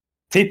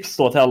 Tips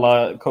då till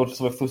alla coacher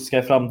som vill fuska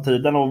i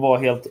framtiden och vara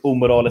helt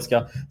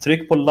omoraliska.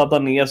 Tryck på ladda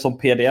ner som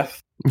pdf.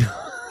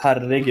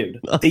 Herregud.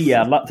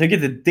 Dela. Tryck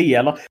inte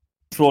dela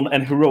från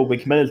en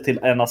Heroic mail till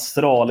en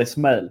Astralis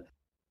mail.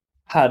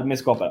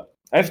 Herrmiskapare.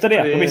 Efter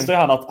det, då visste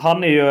han att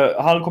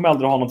han kommer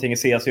aldrig ha någonting i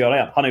CS att göra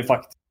igen. Han är ju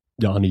fakt.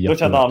 Ja, han är då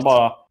kände han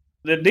bara...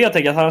 Det jag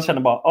tänker att han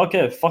känner bara,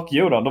 okej, fuck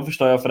you då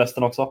förstår jag för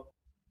resten också.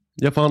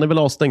 Ja, för han är väl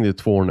avstängd i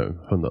 2 år nu,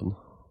 hunden.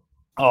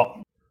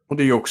 Ja. Och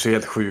det är ju också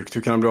helt sjukt.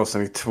 Hur kan han bli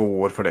avstängd i 2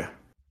 år för det?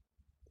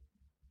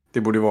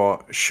 Det borde vara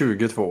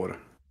 22 år.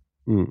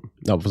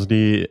 Ja, fast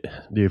det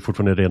är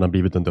fortfarande redan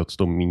blivit en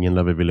dödsdom. Ingen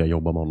lär väl vilja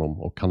jobba med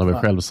honom. Och han har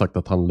väl själv sagt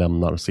att han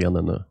lämnar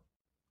scenen nu.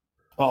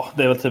 Ja,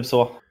 det är väl typ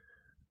så.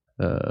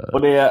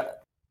 Och det...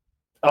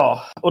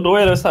 Ja, och då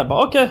är det så här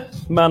bara, okej.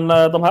 Men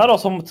de här då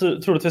som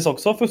troligtvis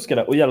också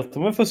fuskade och hjälpte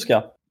mig att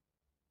fuska.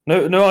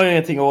 Nu har jag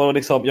ingenting att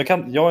liksom,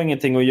 jag har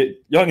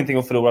ingenting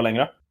att förlora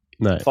längre.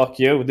 Nej. Fuck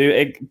you.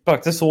 Det är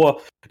faktiskt så,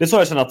 det är så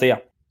jag känner att det är.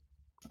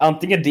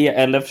 Antingen det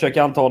eller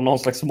försöka anta någon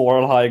slags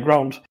moral high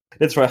ground.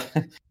 Det tror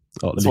jag.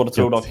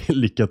 Ja,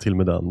 lycka till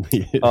med den.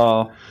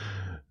 Ja.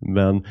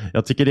 Men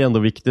jag tycker det är ändå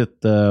viktigt.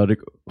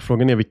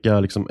 Frågan är vilka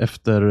liksom,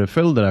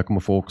 efterföljder det här kommer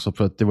få också.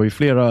 För att det var ju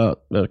flera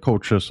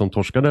coacher som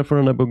torskade för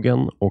den här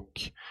buggen. Och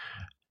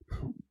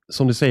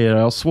som du säger,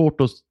 jag har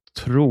svårt att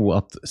tro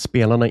att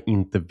spelarna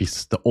inte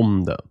visste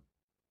om det.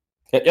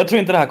 Jag tror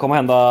inte det här kommer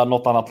hända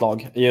något annat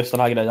lag i just den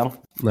här grejen.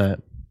 Nej.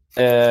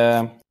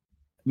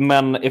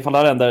 Men ifall det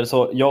här händer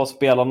så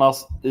spelarna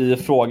i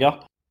fråga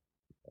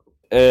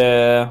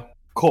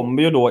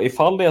kommer ju då,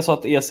 ifall det är så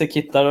att EC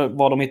hittar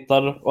vad de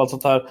hittar och allt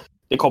sånt här,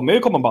 det kommer ju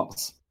komma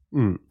bans.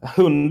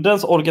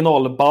 Hundens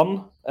originalban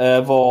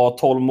var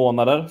 12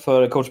 månader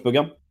för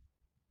coachbuggen.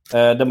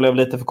 Den blev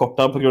lite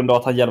förkortad på grund av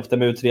att han hjälpte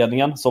med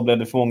utredningen. Så blev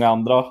det för många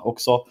andra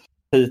också.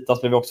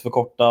 Pitas blev också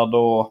förkortad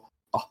och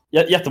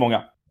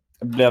jättemånga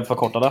blev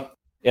förkortade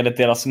enligt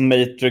deras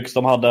matrix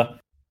de hade.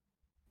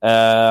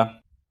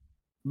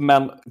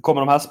 Men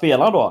kommer de här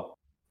spelarna då,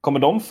 kommer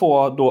de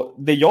få då,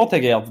 det jag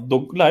tänker är att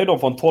då lär ju de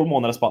få en 12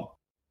 månaders spann.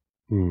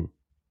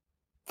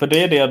 För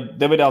det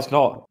är väl det han skulle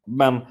ha.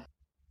 Men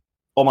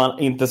om man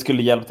inte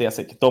skulle hjälpt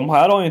ESIC. De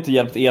här har ju inte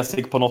hjälpt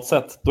ESIC på något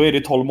sätt. Då är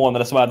det 12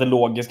 månader som är det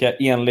logiska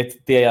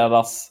enligt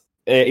deras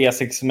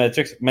ESICs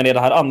matrix. Men är det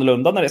här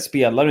annorlunda när det är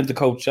spelare och inte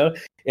coacher?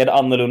 Är det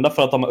annorlunda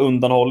för att de har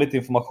undanhållit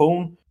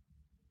information?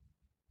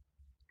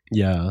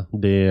 Ja,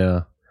 det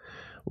är...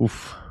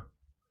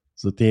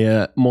 Så det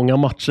är många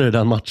matcher i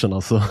den matchen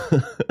alltså.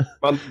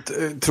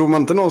 Tror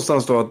man inte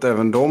någonstans då att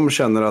även de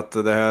känner att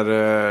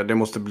det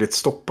måste bli ett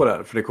stopp på det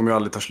här? För det kommer ju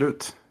aldrig ta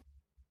slut.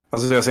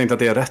 Alltså jag säger inte att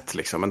det är rätt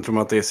liksom. Men tror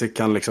man att ESIC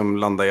kan liksom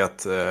landa i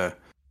att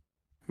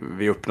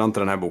vi öppnar inte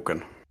den här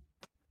boken?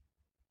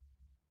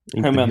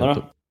 Hur menar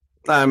du?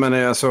 Nej,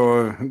 men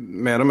alltså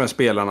med de här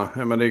spelarna.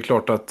 Men det är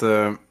klart att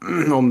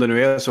om det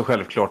nu är så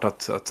självklart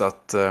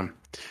att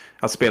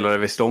spelare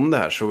visste om det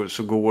här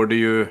så går det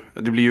ju,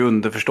 det blir ju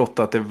underförstått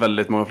att det är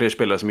väldigt många fler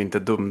spelare som inte är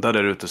dumma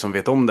där ute som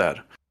vet om det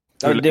här.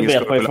 Ja, det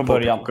vet man ju från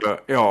början.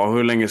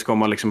 Hur länge ska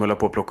man liksom hålla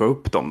på att plocka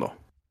upp dem då?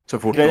 Så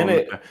fort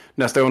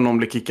nästa gång någon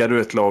blir kickad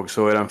ur ett lag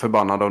så är den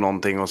förbannad av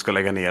någonting och ska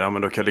lägga ner dem,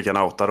 men då kan jag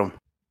lika outa dem.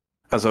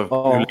 Alltså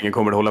hur länge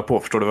kommer det hålla på?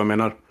 Förstår du vad jag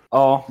menar?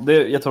 Ja, det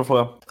är jättebra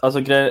fråga. Alltså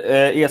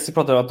EC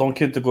pratar om att de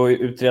kan inte gå och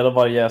utreda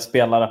varje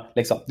spelare.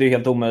 Liksom. Det är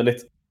helt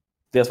omöjligt.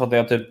 Dels för att det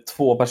är typ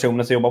 2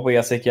 personer som jobbar på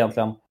EC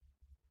egentligen.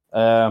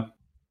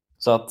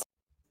 Så att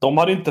de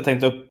hade inte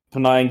tänkt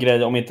öppna en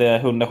grej om inte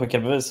hunden skickar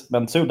bevis.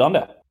 Men så gjorde han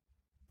det.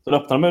 Så då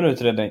öppnade de en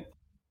utredning.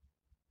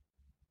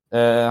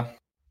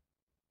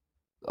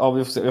 Ja,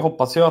 vi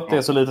hoppas ju att det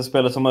är så lite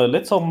spelare som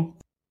möjligt som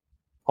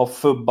har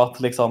fubbat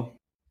liksom.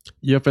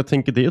 Ja, för jag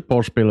tänker det är ett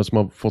par spelare som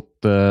har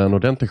fått en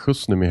ordentlig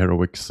skjuts nu med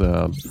Heroics.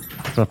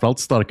 Framförallt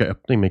starka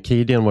öppning. Men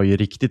Cadian var ju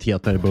riktigt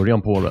het här i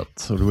början på året.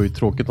 Så det var ju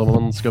tråkigt om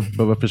han ska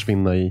behöva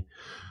försvinna i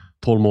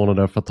 12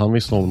 månader för att han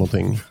visste om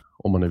någonting.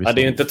 Om man är det är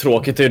ju inte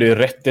tråkigt, det är ju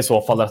rätt i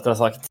så fall rättare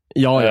sagt.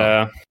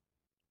 Ja.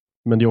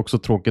 Men det är också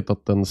tråkigt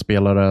att en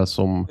spelare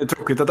som... Det är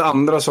tråkigt att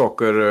andra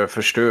saker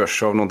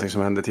förstörs av någonting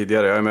som hände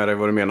tidigare. Jag är med dig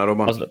vad du menar,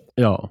 Robban.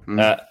 Ja.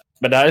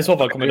 Men det här i så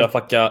fall kommer det att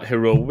fucka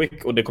Heroic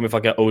och det kommer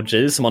fucka OG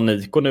som har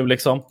Nico nu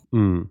liksom.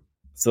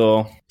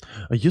 Så...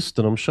 Ja, just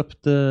det, de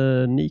köpte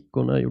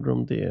Nico, när gjorde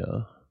de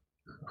det?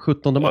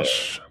 17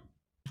 mars.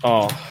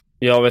 Ja,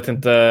 jag vet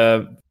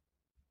inte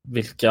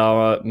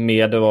vilka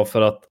mer det var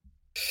för att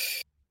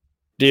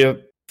det är ju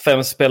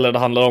 5 spelare det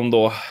handlar om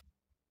då.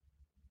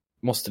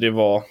 Måste det ju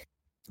vara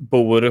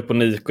Borup och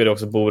Nico, är det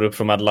också Borup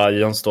från Mad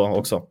Lions då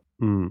också.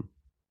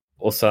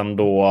 Och sen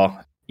då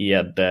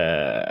är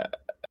det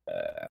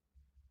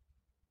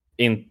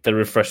inte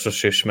Refresh och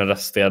Shush, men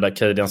resterade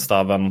Cadian,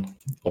 Staven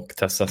och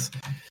Tesses.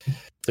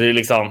 Så det är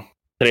liksom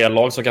 3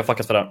 lag som kan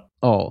fuckas för det.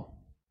 Ja.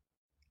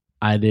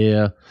 Nej, det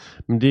är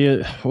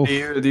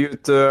ju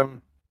ett...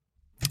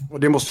 Och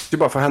det måste ju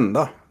bara få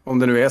hända. Om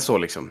det nu är så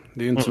liksom.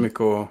 Det är ju inte så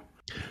mycket att...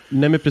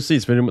 Nej, men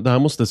precis. Men det här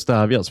måste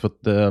stävjas. För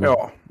att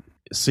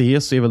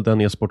CS är väl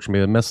den e-sport som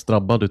är mest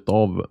drabbad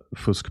av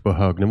fusk på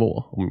hög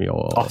nivå.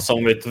 Ja,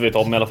 som vi vet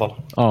om i alla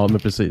fall. Ja, men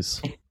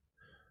precis.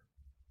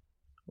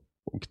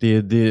 Och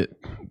det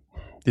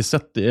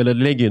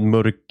lägger en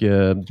mörk,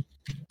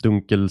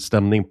 dunkel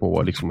stämning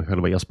på liksom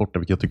själva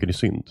e-sporten, vilket jag tycker är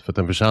synd. För att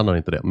den förtjänar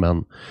inte det.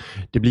 Men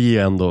det blir ju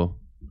ändå...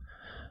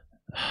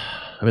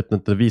 Jag vet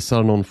inte,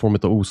 visar någon form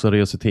av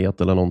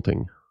oseriositet eller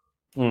någonting.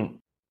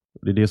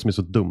 Det är det som är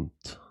så dumt.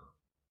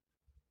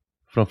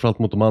 Framförallt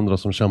mot de andra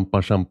som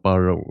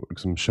kämpar och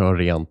liksom kör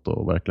rent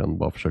och verkligen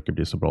bara försöker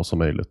bli så bra som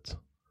möjligt.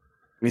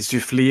 Det finns ju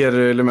fler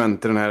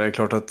element i den här. Det är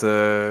klart att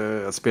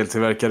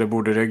speltillverkare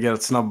borde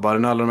reagerat snabbare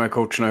när alla de här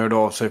coacherna hörde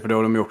av sig. För det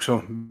har de ju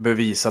också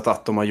bevisat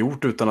att de har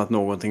gjort utan att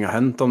någonting har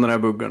hänt om den här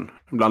buggen.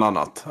 Bland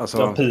annat.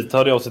 Alltså... Pete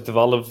hörde av sig till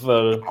Valve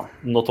för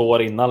något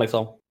år innan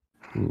liksom.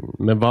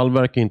 Men Valve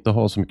verkar inte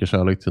ha så mycket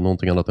kärlek till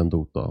någonting annat än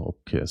Dota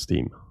och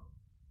Steam.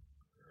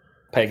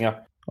 Pengar.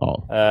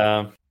 Ja.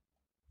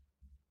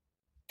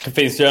 Det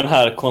finns ju den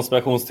här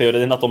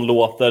konspirationsteorin att de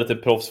låter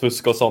typ proffs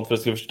fuska och sånt för att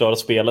det skulle förstöra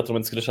spelet och de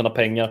inte skulle tjäna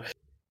pengar.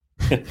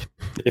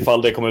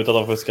 Ifall det kom ut att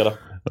de fuskade.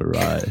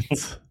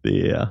 Right.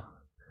 Det är...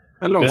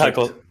 En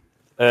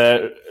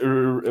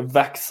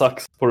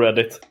Vaxax på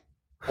Reddit.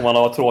 Om man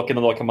har tråkigt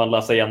en dag kan man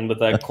läsa igen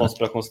lite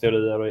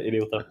konspirationsteorier och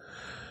idioter.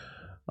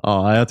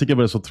 Ja, jag tycker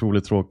det är så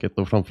otroligt tråkigt.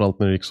 Och framförallt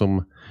när det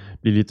liksom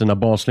blir lite den här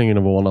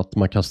barnslingnivån att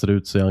man kastar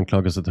ut sig,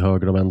 anklagar sig till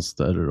höger och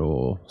vänster.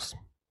 Och...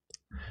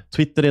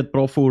 Twitter är ett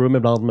bra forum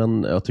ibland,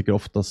 men jag tycker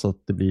oftast att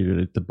det blir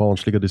lite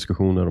barnsliga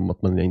diskussioner om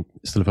att man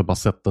istället för att bara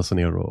sätta sig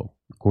ner och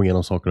gå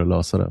igenom saker och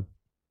lösa det.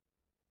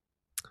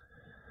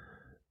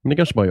 Men det är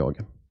kanske bara jag.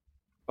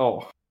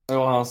 Ja, det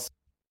var hans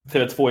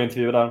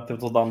TV2-intervju där,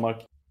 TV2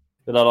 Danmark.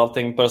 Det där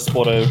allting börjar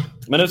spåra ur.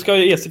 Men nu ska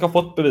ju ESIC ha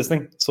fått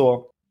bevisning,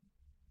 så...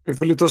 Vi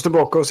får luta oss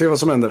tillbaka och se vad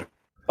som händer.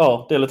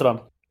 Ja, det är lite den.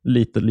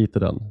 Lite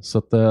den. Så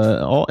att,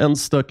 ja, en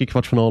stökig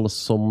kvartsfinal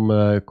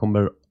som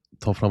kommer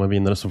ta fram en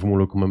vinnare som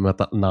förmodligen kommer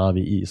möta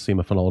Navi i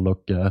semifinal.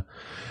 Och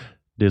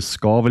det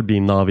ska väl bli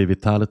Navi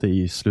Vitality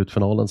i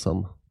slutfinalen sen.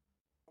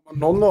 Har man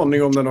någon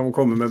aning om när de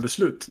kommer med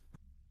beslut?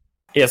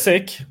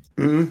 ESIC?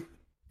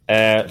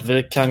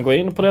 Vi kan gå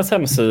in på deras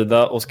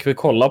hemsida och ska vi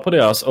kolla på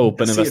deras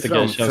Open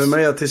Investigations. För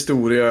mig att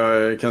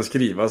historia kan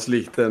skrivas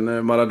likt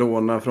en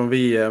Maradona från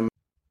VM.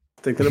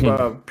 Tänkte det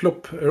bara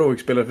plopp,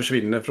 Heroic-spelare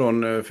försvinner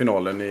från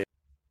finalen i...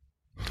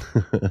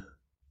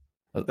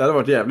 Det hade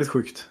varit jävligt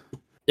sjukt.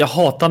 Jag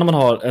hatar när man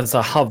har en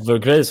sån här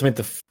hover-grej som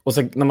inte... Och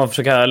så när man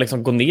försöker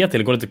liksom gå ner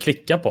till, går det inte att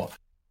klicka på.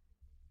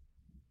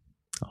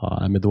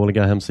 Ja, med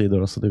dåliga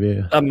hemsidor. Alltså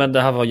det Ja, men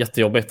det här var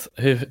jättejobbigt.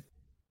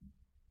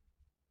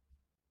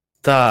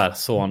 Där,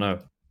 så nu.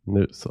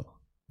 Nu så.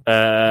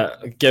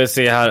 Ska vi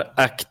se här.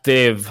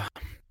 Active.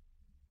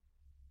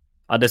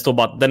 Ja, det står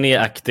bara att den är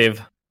active.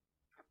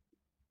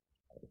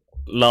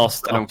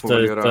 Last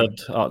updated.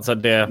 Ja, så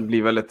det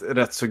blir väl ett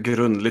rätt så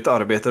grundligt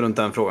arbete runt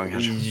den frågan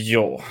kanske.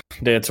 Ja,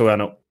 det tror jag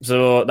nog.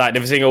 Så nej, det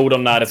finns inga ord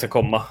om när det ska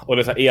komma. Och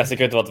det är så här, ESIC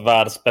har inte varit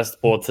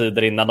världsbäst på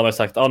tider innan. De har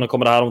sagt nu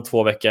kommer det här om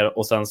 2 veckor.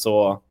 Och sen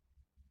så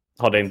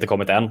har det inte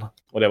kommit än.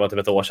 Och det var typ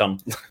ett år sedan.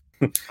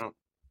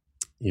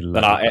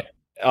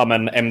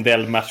 Men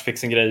MDL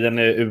matchfixing-grejen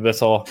i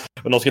USA.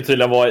 Och de ska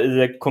tydligen vara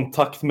i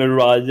kontakt med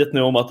Riot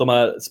nu om att de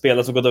här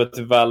spelarna som gått över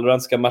till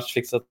Valorant ska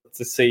matchfixa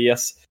till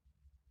CS.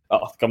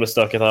 Ja, det kan bli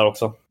stökigt här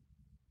också.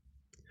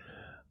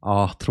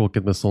 Ja,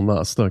 tråkigt med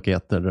sådana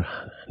stökigheter.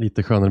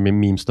 Lite skönare med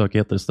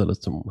meme-stökigheter istället.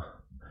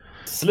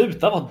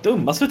 Sluta vara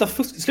dumma, sluta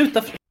fuska,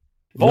 sluta...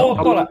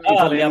 Var bara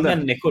ärliga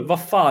människor.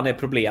 Vad fan är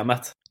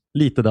problemet?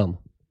 Lite den.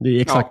 Det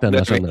är exakt den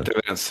jag känner.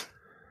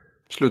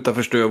 Sluta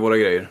förstöra våra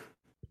grejer.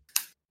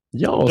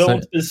 Ja,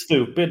 Don't be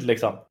stupid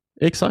liksom.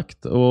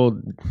 Exakt, och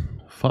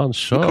fan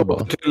kör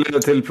bara.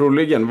 Till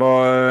Pro-ligan,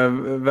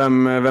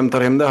 vem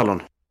tar hem det,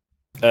 Hallon?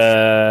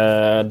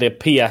 Det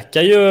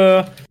pekar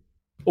ju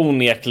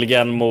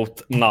onekligen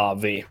mot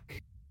Navi.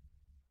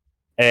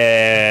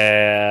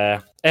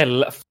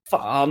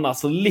 Fan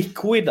alltså,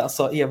 Liquid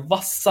alltså är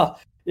vassa.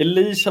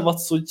 Elige har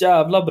varit så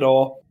jävla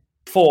bra.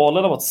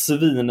 Fallen har varit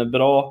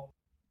svinbra.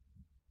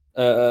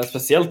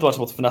 Speciellt match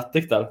mot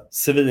Fnatic där.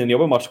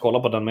 Svinjobbig match, kolla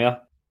på den med.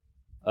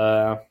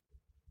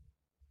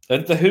 Jag vet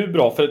inte hur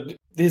bra, för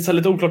det är så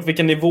lite oklart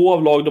vilken nivå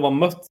av lag de har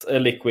mött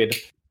Liquid.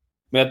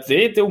 Men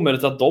det är inte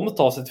omöjligt att de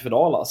tar sig till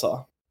final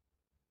alltså.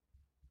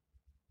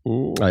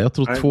 Ja, jag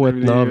tror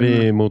 2-1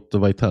 Navi mot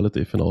Vitality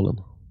i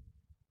finalen.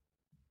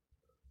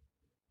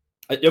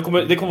 Det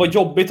kommer vara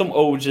jobbigt om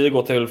OG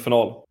går till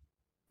final.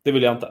 Det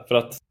vill jag inte, för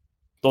att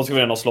de ska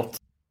vinna något slott.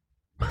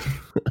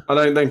 Ja,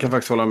 den kan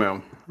faktiskt hålla med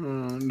om.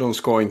 De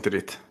ska inte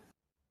dit.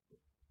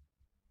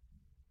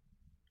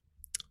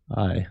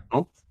 Nej.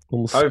 Ja,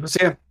 vi får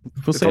se.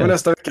 Det tar vi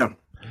nästa vecka.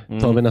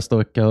 Tar vi nästa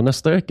vecka. Och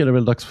nästa vecka är det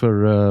väl dags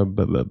för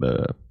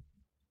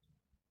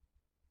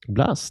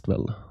Blast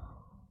väl?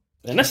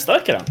 Det är nästa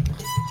vecka då.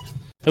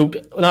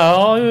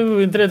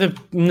 Nej, inte det typ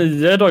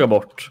 9 dagar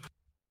bort.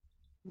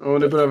 Och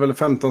det börjar väl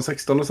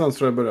 15-16 någonstans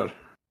tror jag börjar.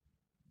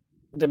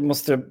 Det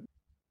måste...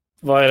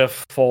 Vad är det?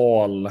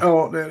 Fall?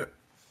 Ja, det är det.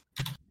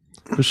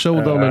 För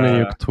showdownen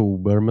är i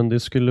oktober, men det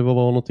skulle vara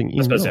någonting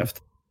innan.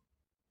 Speciellt.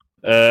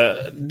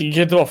 Det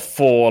kan inte vara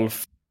fall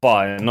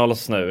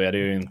finals nu, är det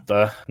ju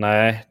inte.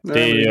 Nej,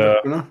 det är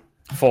ju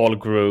fall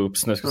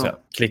groups. Nu ska vi se.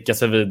 Klicka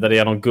sig vidare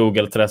genom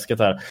Google-träsket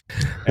här.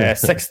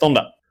 16.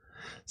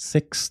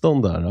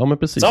 16 där, ja men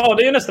precis. Ja,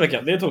 det är nästa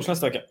vecka. Det är torsdag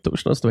nästa vecka.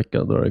 Torsdag nästa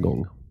vecka drar det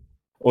igång.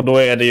 Och då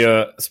är det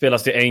ju,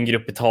 spelas det en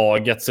grupp i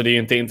taget, så det är ju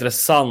inte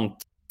intressant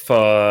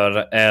för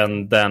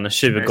den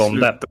 20.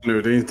 Nej,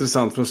 nu. Det är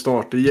intressant från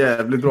start. Det är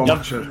jävligt bra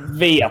matcher. Jag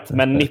vet,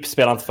 men NIP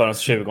spelar inte förrän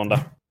 20.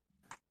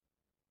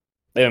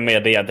 Det är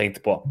mer det jag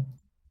tänkte på.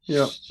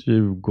 Ja.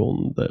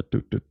 20.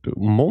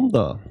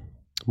 Måndag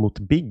mot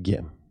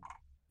Bigge.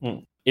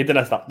 Inte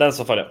nästa, den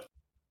som följer.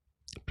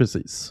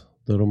 Precis.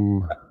 Där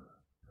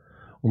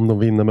om de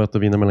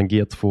vinner mellan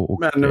G2 och...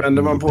 Men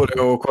vänder man på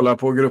det och kollar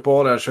på grupp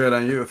A där så är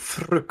den ju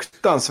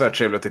fruktansvärt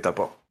trevlig att titta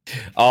på.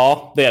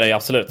 Ja, det är det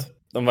absolut.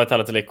 De var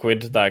ett till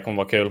Liquid, där kommer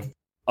vara kul.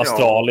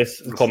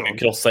 Astralis kommer ju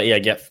krossa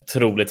EG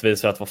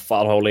troligtvis, för att vad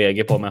fan håller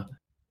EG på med?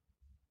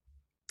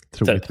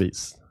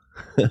 Troligtvis.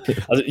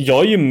 Alltså,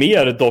 jag är ju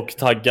mer dock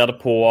taggad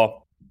på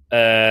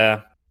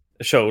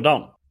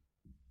Showdown.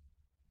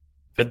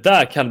 För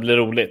där kan det bli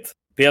roligt.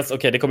 Dels,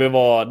 det kommer ju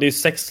vara, det är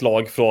 6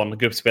 lag från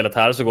gruppspelet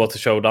här som går till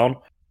Showdown.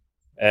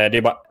 Det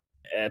är bara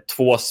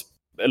 2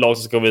 lag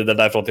som ska gå vidare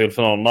därifrån till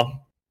finalerna.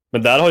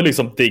 Men där har ju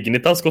liksom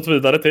Dignitas gått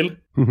vidare till.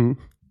 Mm-hmm.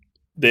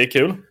 Det är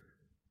kul.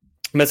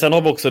 Men sen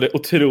har vi också det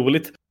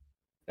otroligt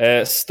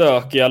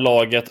stökiga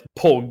laget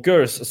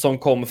Poggers som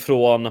kom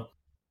från,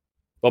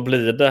 vad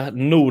blir det?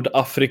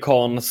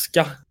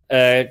 Nordafrikanska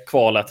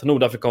kvalet.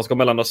 Nordafrikanska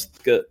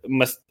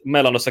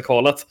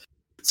mellanösterkvalet.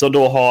 Så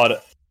då har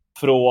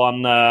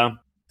från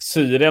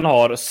Syrien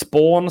har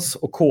Spawns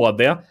och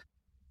KD.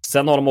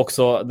 Sen har de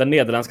också den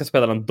nederländska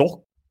spelaren Doc,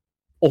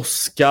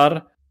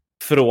 Oscar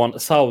från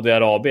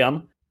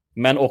Saudiarabien,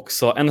 men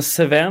också en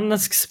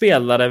svensk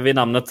spelare vid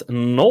namnet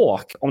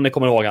Nok, om ni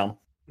kommer ihåg han.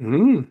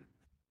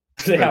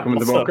 Välkommen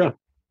tillbaka.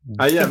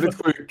 Ja, jävligt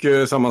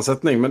sjuk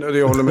sammansättning, men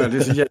jag håller med, det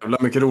är så jävla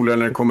mycket roligare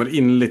när det kommer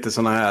in lite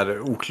såna här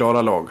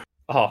oklara lag.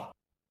 Aha.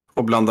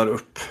 Och blandar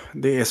upp.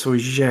 Det är så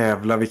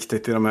jävla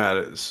viktigt i de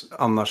här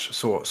annars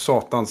så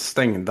satans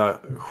stängda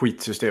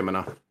skitsystemen.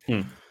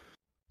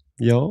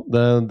 Ja,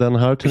 den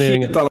här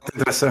turneringen... Helt annat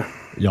intresse.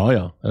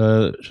 Ja.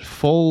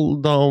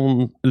 Fall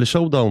down, eller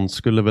showdown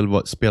skulle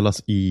väl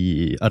spelas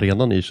i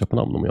arenan i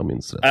Köpenhamn om jag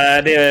minns rätt.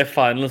 Det är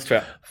finals tror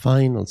jag.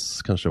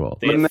 Finals kanske var.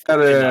 Men när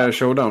är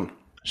showdown?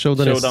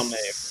 Showdown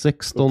är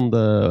 16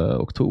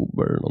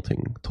 oktober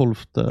någonting. 12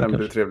 den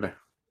blir trevlig.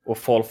 Och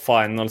Fall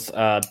Finals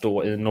är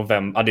då i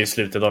november. Ja, det är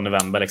slutet av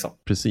november liksom.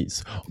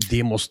 Precis.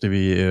 Det måste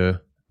vi...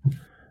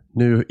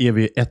 Nu är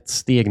vi ett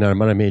steg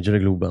närmare Major i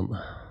Globen.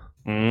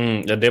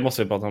 Ja, det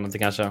måste vi prata om lite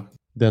kanske.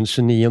 Den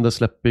 29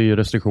 släpper ju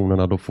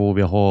restriktionerna. Då får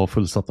vi ha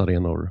fullsatta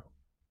arenor.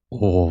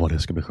 Vad det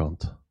ska bli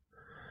skönt.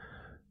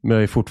 Men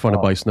jag är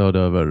fortfarande bajsnöd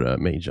över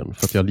Majorn.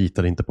 För att jag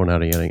litar inte på den här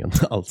regeringen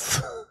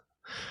alls.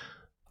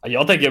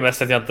 Jag tänker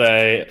mest att jag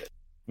inte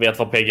vet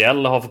vad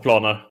PGL har för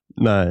planer.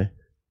 Nej.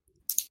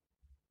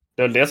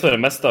 Det är det som är det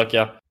mest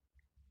stökiga.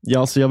 Ja,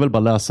 alltså jag vill bara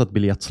läsa ett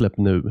biljettsläpp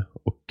nu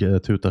och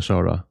tuta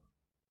köra.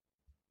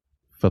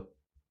 För att,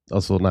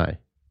 alltså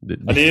nej. Det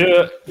är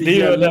ju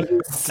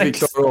vi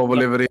klarar av att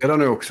leverera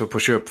nu också på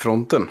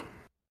köpfronten.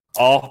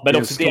 Ja, men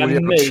också det är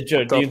en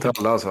major.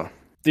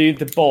 Det är ju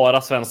inte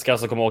bara svenskar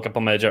som kommer åka på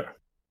major.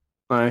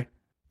 Nej.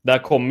 Där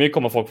kommer ju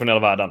komma folk från hela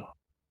världen.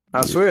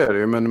 Ja, så är det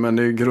ju. Men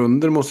det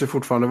grunden måste ju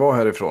fortfarande vara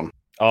härifrån.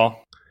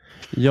 Ja.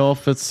 Ja,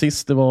 för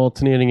sist det var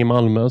turnering i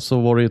Malmö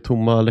så var det ju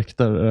tomma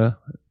läktare.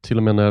 Till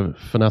och med när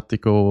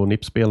Fnatic och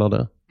NIP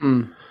spelade.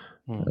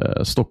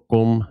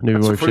 Stockholm, nu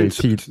var det i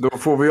tid. Då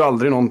får vi ju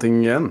aldrig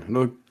någonting igen.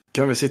 Då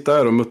kan vi sitta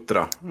här och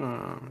muttra.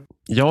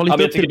 Ja,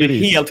 lite jag tycker det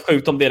är helt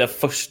sjukt om det är den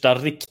första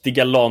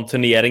riktiga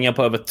LAN-turneringen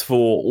på över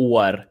 2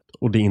 år.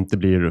 Och det inte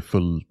blir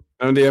full...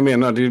 Men det jag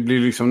menar, det blir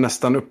liksom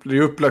nästan det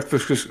är upplagt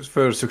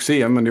för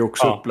succé, men det är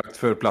också upplagt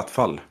för platt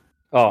fall.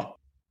 Ja.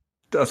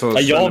 Alltså,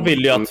 jag vill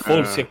ju att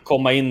folk ska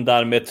komma in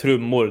där med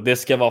trummor. Det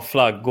ska vara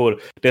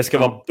flaggor. Det ska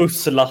vara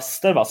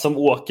busslaster som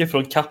åker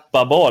från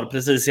Kappa bar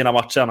precis innan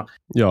matchen.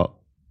 Ja.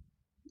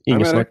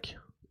 Inget snack.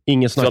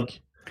 Inget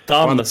snack.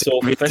 Jag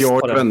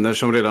har vänner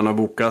som redan har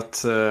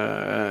bokat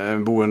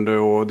boende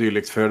och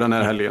dylikt för den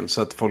här helgen.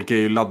 Så att folk är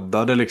ju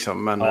laddade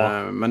liksom.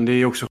 Men det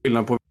är också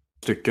skillnad på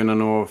stycken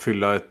än att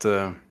fylla ett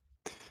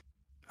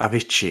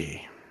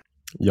Avicii.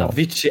 Ja.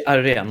 Avicii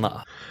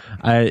Arena.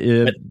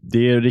 Nej,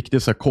 det är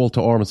riktigt så här call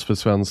to arms för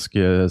svensk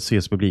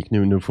CS-publik.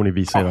 Nu får ni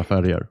visa era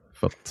färger.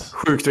 För att...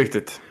 Sjukt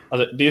viktigt.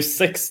 Alltså, det är ju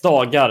 6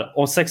 dagar.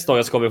 Om 6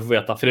 dagar ska vi få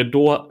veta. För det är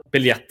då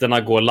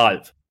biljetterna går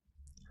live.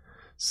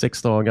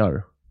 6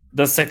 dagar.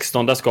 Den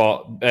 16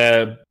 ska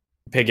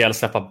PGL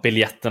släppa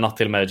biljetterna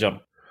till Major.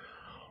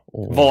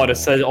 Vare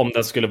sig om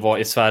den skulle vara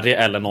i Sverige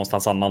eller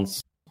någonstans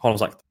annans, har de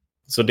sagt.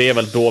 Så det är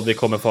väl då vi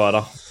kommer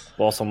föra.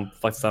 vad som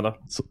faktiskt händer.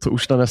 Så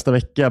torsdag nästa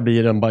vecka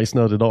blir en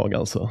bajsnödig dag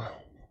alltså.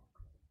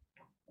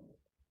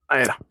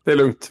 Nej, det är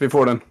lugnt. Vi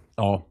får den.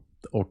 Ja,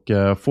 och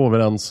får vi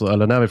den så,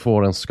 eller när vi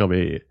får den så ska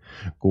vi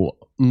gå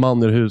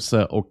man ur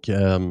huset och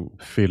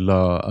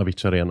fylla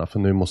Avicii Arena. För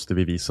nu måste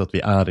vi visa att vi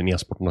är en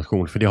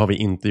e-sportnation. För det har vi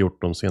inte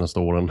gjort de senaste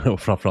åren. Och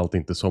framförallt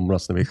inte i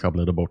somras när vi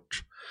sjabblade bort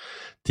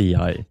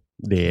TI.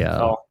 Det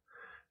är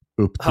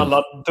upp till...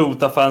 Alla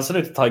Dota-fansen är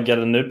inte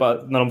taggade nu bara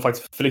när de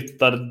faktiskt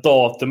flyttade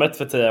datumet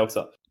för TI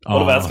också. Och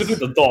de väl skulle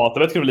flytta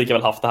datumet, skulle du lika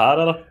väl haft det här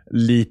eller?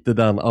 Lite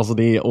den, alltså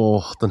det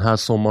är, den här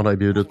sommaren har jag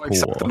bjudit på.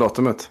 Exakta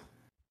datumet.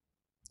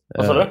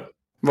 Vad sa du?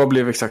 Vad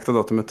blev exakta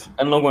datumet?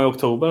 Eller någon gång i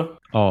oktober?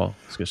 Ja,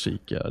 ska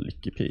kika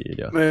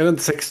Wikipedia. Men är det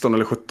inte 16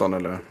 eller 17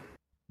 eller?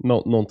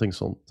 Någonting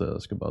sånt,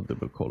 ska bara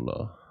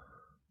dubbelkolla.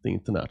 The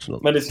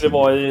International. Men det skulle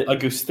vara i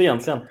augusti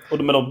egentligen.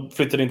 Men de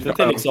flyttade inte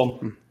till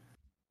liksom...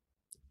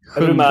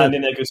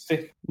 Rumänien i augusti.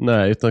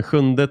 Nej, utan 7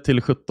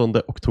 till 17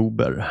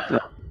 oktober.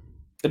 Ja.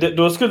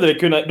 Då skulle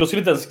det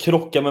inte ens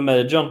krocka med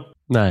Majorn.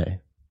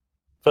 Nej.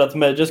 För att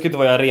Major ska inte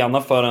vara i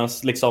arena förrän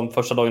liksom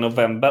första dagen i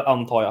november,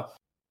 antar jag.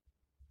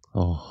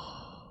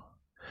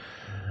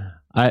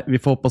 Nej, vi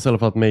får hoppas i alla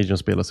fall att Majorn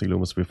spelar sig i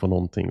Globen så vi får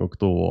någonting. Och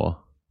då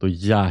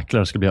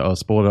jäklar ska det bli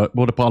ös.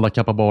 Både på alla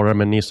kappabarer,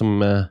 men ni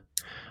som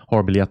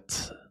har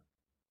biljett,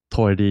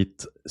 ta er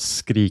dit,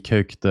 skrik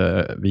högt,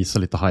 visa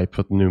lite hype.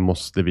 För att nu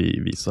måste vi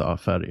visa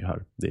färg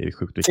här. Det är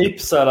sjukt viktigt.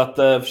 Tips är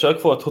att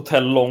försök få ett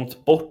hotell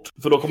långt bort.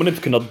 För då kommer ni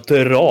inte kunna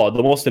dra.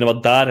 Då måste ni vara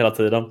där hela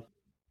tiden.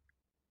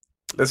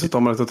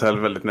 Dessutom har ett hotell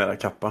väldigt nära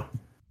Kappa.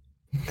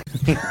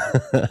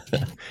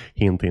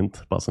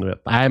 hint, bara så ni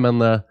vet. Nej,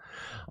 men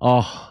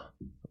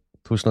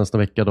torsdag nästa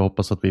vecka då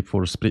hoppas att vi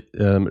får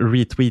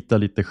retweeta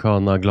lite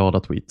sköna, glada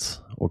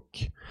tweets. Och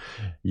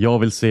jag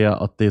vill se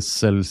att det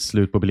säljs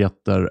slut på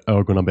biljetter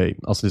Örgona Bay.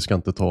 Alltså det ska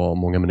inte ta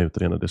många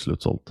minuter innan det är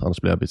slutsålt.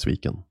 Annars blir jag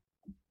besviken.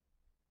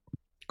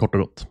 Kort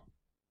och gott.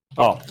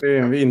 Ja,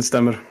 vi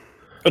instämmer.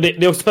 Och det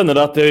är också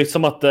spännande att det är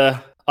som att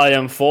I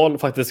Am Fall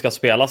faktiskt ska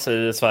spelas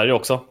i Sverige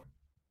också.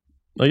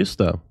 Ja, just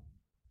det.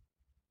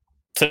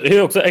 Så det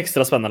är också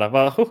extra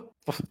spännande.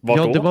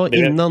 Ja, det var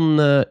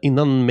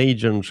innan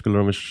Majorn skulle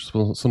de,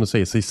 som du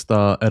säger,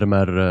 sista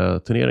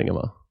RMR-turneringen,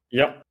 va?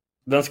 Ja,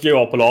 den ska ju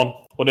vara på LAN.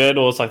 Och det är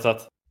då sagt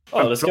att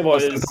det ska vara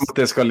att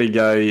det ska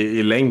ligga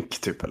i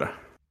länk typ, eller?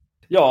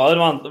 Ja,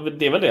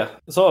 det är väl det.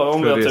 Så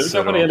om jag tror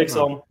kanske det är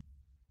liksom...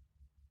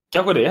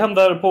 Kanske det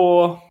händer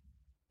på...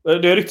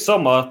 Det är rykts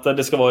om att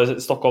det ska vara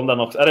i Stockholm den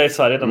också. Eller i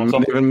Sverige den också.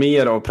 Det är väl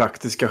mer av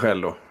praktiska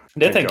skäl då.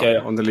 Det tänker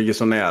jag. Om det ligger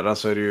så nära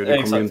så är det ju...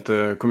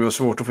 Det kommer ju vara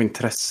svårt att få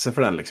intresse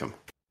för den liksom.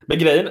 Men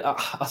grejen...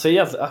 Alltså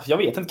jag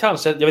vet inte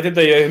kanske... Jag vet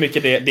inte hur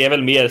mycket det är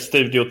väl mer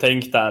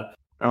studiotänk där.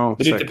 Ja, men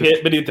det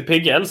är inte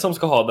PGL som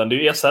ska ha den. Det är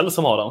ju ESL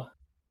som har den.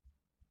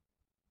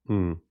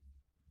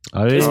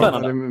 Ja, det är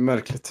spännande. Ja, det är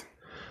märkligt.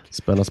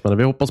 Spännande.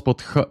 Vi hoppas på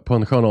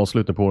en skön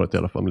avslutning på året i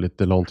alla fall. Med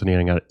lite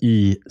LAN-turneringar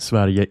i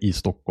Sverige, i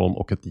Stockholm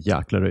och ett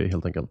jäkla röj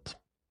helt enkelt.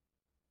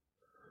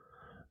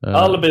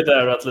 I'll be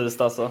there at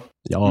least alltså.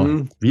 Ja,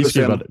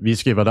 vi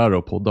skriver där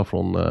och podda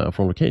från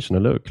location,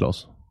 eller hur,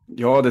 Claes?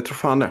 Ja, det tror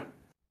fan det.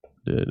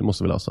 Det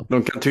måste vi lösa.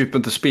 De kan typ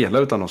inte spela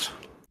utan oss.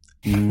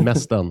 Det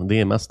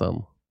är mest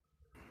den.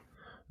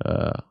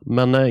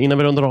 Men innan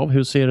vi rundar av,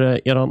 hur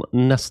ser eran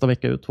nästa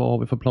vecka ut? Vad har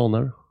vi för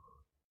planer?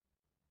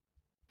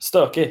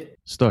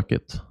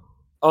 Stökigt.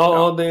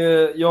 Ja.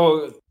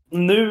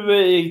 Nu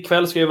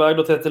ikväll ska jag iväg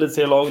då till ett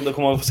elitserielag. Då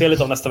kommer man få se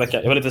lite av nästa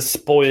vecka. Jag vill inte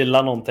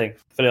spoila någonting.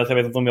 För jag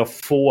vet inte om jag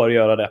får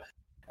göra det.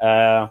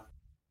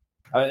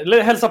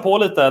 Hälsa på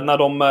lite när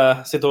de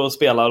sitter och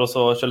spelar och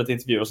så kör lite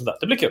intervjuer och sånt där.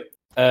 Det blir kul.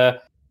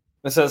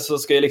 Men sen så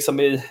ska jag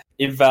liksom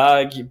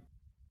iväg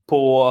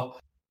på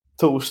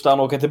torsdagen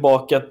och åka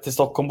tillbaka till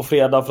Stockholm på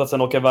fredag för att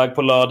sen åka iväg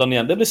på lördagen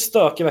igen. Det blir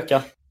stökig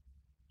vecka.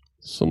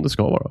 Som det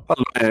ska vara.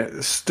 Alla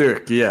är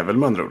stökig jävel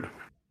med andra ord.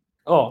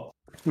 Ja,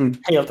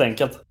 helt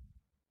enkelt.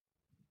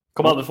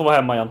 Kommer aldrig få vara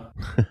hemma igen.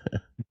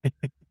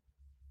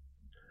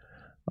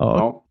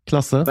 Ja,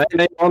 Klasse?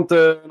 Nej, jag har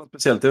inte något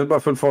speciellt. Det är bara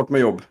full fart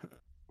med jobb.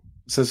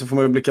 Sen så får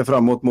man ju blicka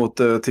framåt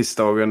mot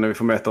tisdagen när vi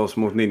får mäta oss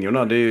mot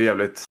ninjorna. Det är ju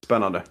jävligt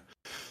spännande.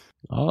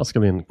 Ja, det ska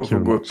bli en kul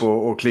match. Gå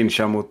upp och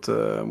clincha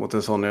mot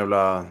en sån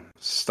jävla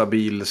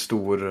stabil,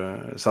 stor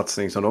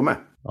satsning som de är.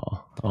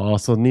 Ja,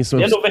 så ni som...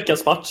 Det är ändå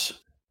veckans match.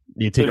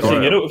 Det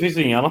finns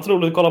inget annat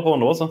roligt att kolla på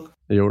ändå. Så.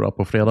 Jo,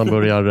 på fredag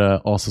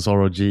börjar Asus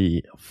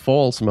ROG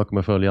Fall som jag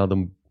kommer följa.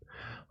 De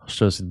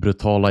kör sitt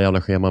brutala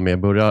jävla schema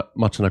med. Börjar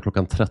matcherna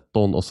klockan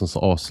 13 och sen så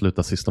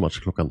avslutar sista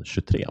matchen klockan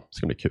 23. Det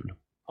ska bli kul.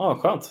 Ja,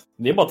 skönt.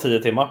 Det är bara 10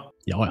 timmar.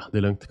 Ja, det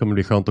är lugnt. Det kommer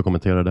bli skönt att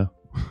kommentera det.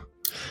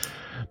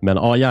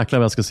 Men jäklar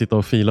vad jag ska sitta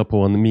och fila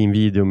på en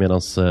meme-video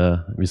medan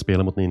vi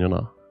spelar mot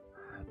ninjorna.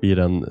 Blir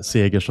en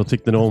seger. Så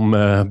tyckte ni om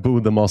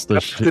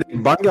Bodemasters?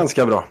 Ribban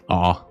ganska bra.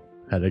 Ja,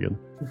 herregud.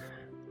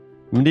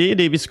 Men det är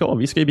det vi ska.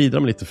 Vi ska ju bidra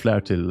med lite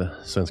fler till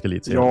svenska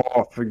elitserien.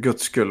 Ja, för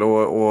guds skull.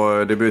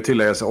 Och det bör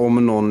tilläggas,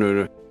 om någon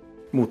nu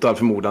mot all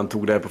förmodan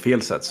tog det här på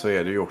fel sätt så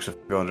är det ju också för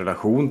att vi har en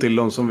relation till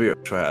dem som vi gör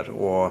så här.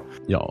 Och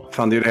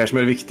fan, det är ju det här som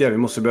är det viktiga. Vi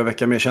måste börja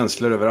väcka mer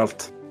känslor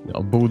överallt.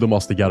 Ja, Bodo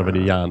måste garva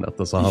i järnet.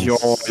 Alltså hans,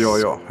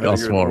 ja. Jag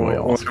svarar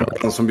och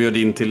han som bjöd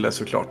in till det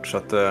såklart. Så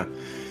att,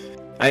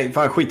 nej,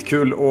 fan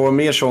skitkul och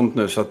mer sånt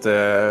nu så att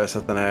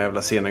den här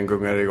jävla scenen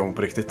gungar igång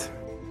på riktigt.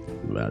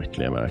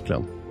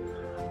 Verkligen.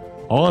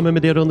 Ja, men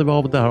med det rundar vi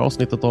av det här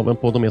avsnittet av en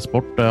podd om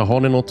e-sport. Har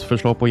ni något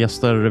förslag på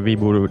gäster vi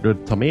borde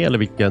ta med eller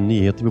vilka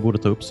nyheter vi borde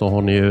ta upp, så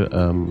har ni ju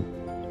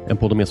en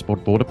podd om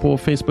e-sport både på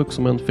Facebook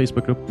som en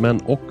Facebookgrupp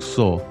men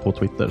också på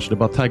Twitter. Så det är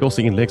bara att tagga oss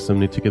i inlägg som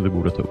ni tycker vi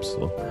borde ta upp,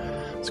 så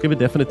ska vi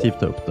definitivt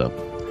ta upp det.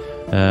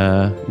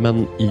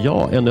 Men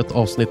ja, ännu ett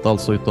avsnitt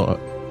alltså utav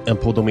en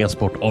podd om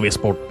e-sport av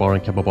e-sportbaren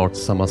Kababar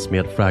tillsammans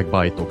med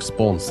Fragbite och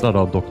sponsrad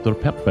av Dr.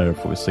 Pepper.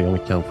 Får vi se om vi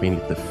kan få in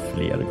lite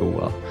fler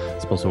goda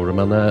sponsorer.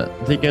 Men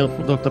dricka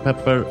Dr.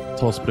 Pepper,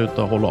 ta en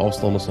spruta, hålla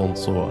avstånd och sånt,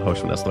 så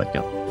hörs vi nästa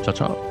vecka.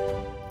 Ciao!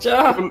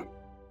 Ciao!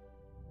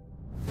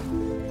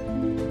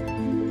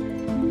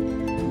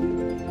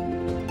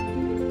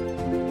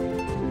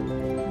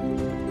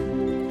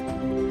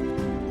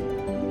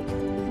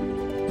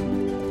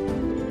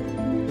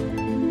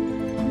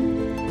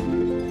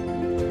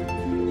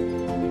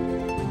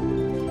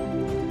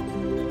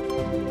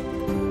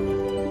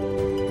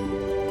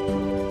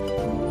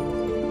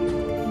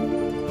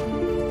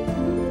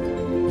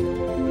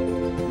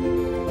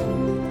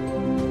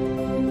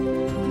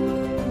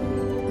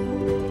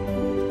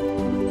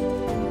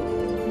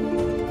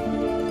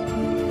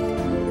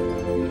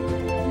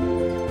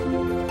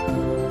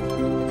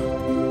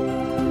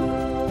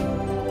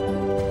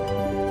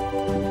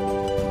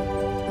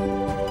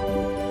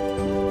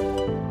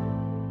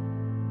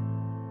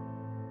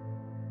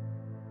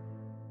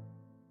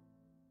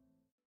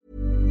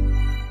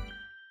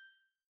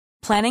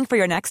 Planning for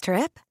your next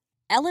trip?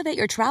 Elevate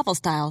your travel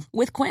style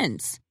with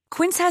Quince.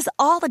 Quince has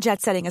all the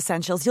jet-setting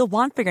essentials you'll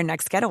want for your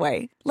next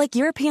getaway, like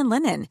European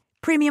linen,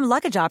 premium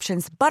luggage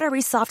options,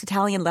 buttery soft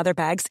Italian leather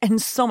bags, and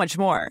so much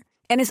more.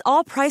 And is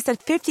all priced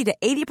at 50 to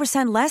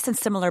 80% less than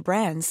similar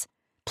brands.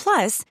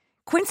 Plus,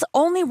 Quince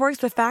only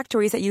works with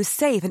factories that use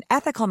safe and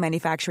ethical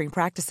manufacturing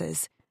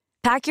practices.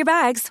 Pack your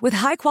bags with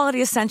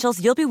high-quality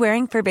essentials you'll be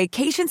wearing for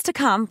vacations to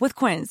come with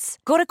Quince.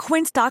 Go to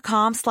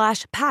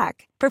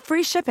quince.com/pack for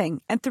free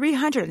shipping and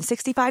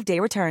 365-day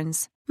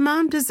returns.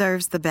 Mom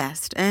deserves the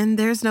best, and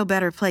there's no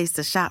better place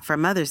to shop for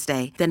Mother's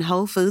Day than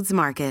Whole Foods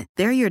Market.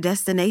 They're your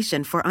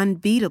destination for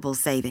unbeatable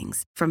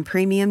savings, from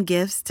premium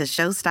gifts to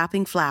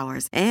show-stopping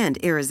flowers and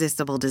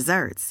irresistible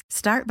desserts.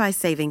 Start by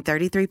saving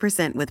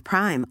 33% with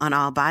Prime on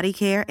all body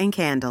care and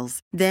candles.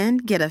 Then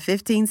get a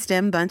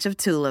 15-stem bunch of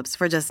tulips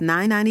for just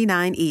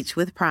 $9.99 each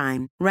with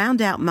Prime.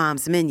 Round out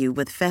Mom's menu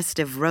with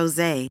festive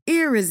rosé,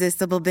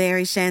 irresistible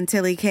berry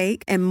chantilly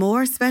cake, and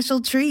more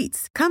special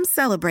treats. Come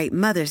celebrate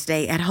Mother's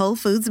Day at Whole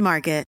Foods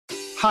Market.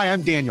 Hi,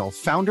 I'm Daniel,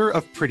 founder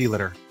of Pretty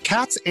Litter.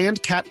 Cats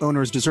and cat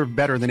owners deserve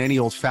better than any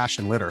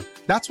old-fashioned litter.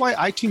 That's why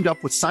I teamed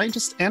up with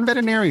scientists and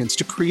veterinarians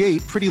to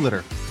create Pretty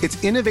Litter.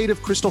 Its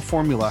innovative crystal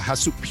formula has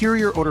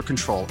superior odor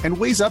control and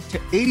weighs up to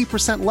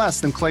 80%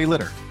 less than clay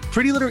litter.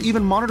 Pretty Litter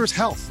even monitors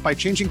health by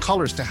changing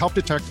colors to help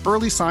detect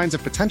early signs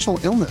of potential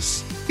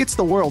illness. It's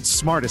the world's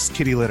smartest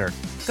kitty litter.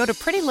 Go to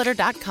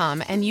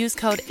prettylitter.com and use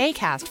code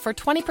ACAST for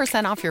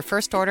 20% off your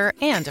first order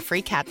and a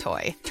free cat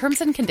toy.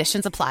 Terms and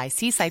conditions apply.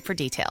 See site for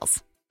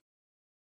details.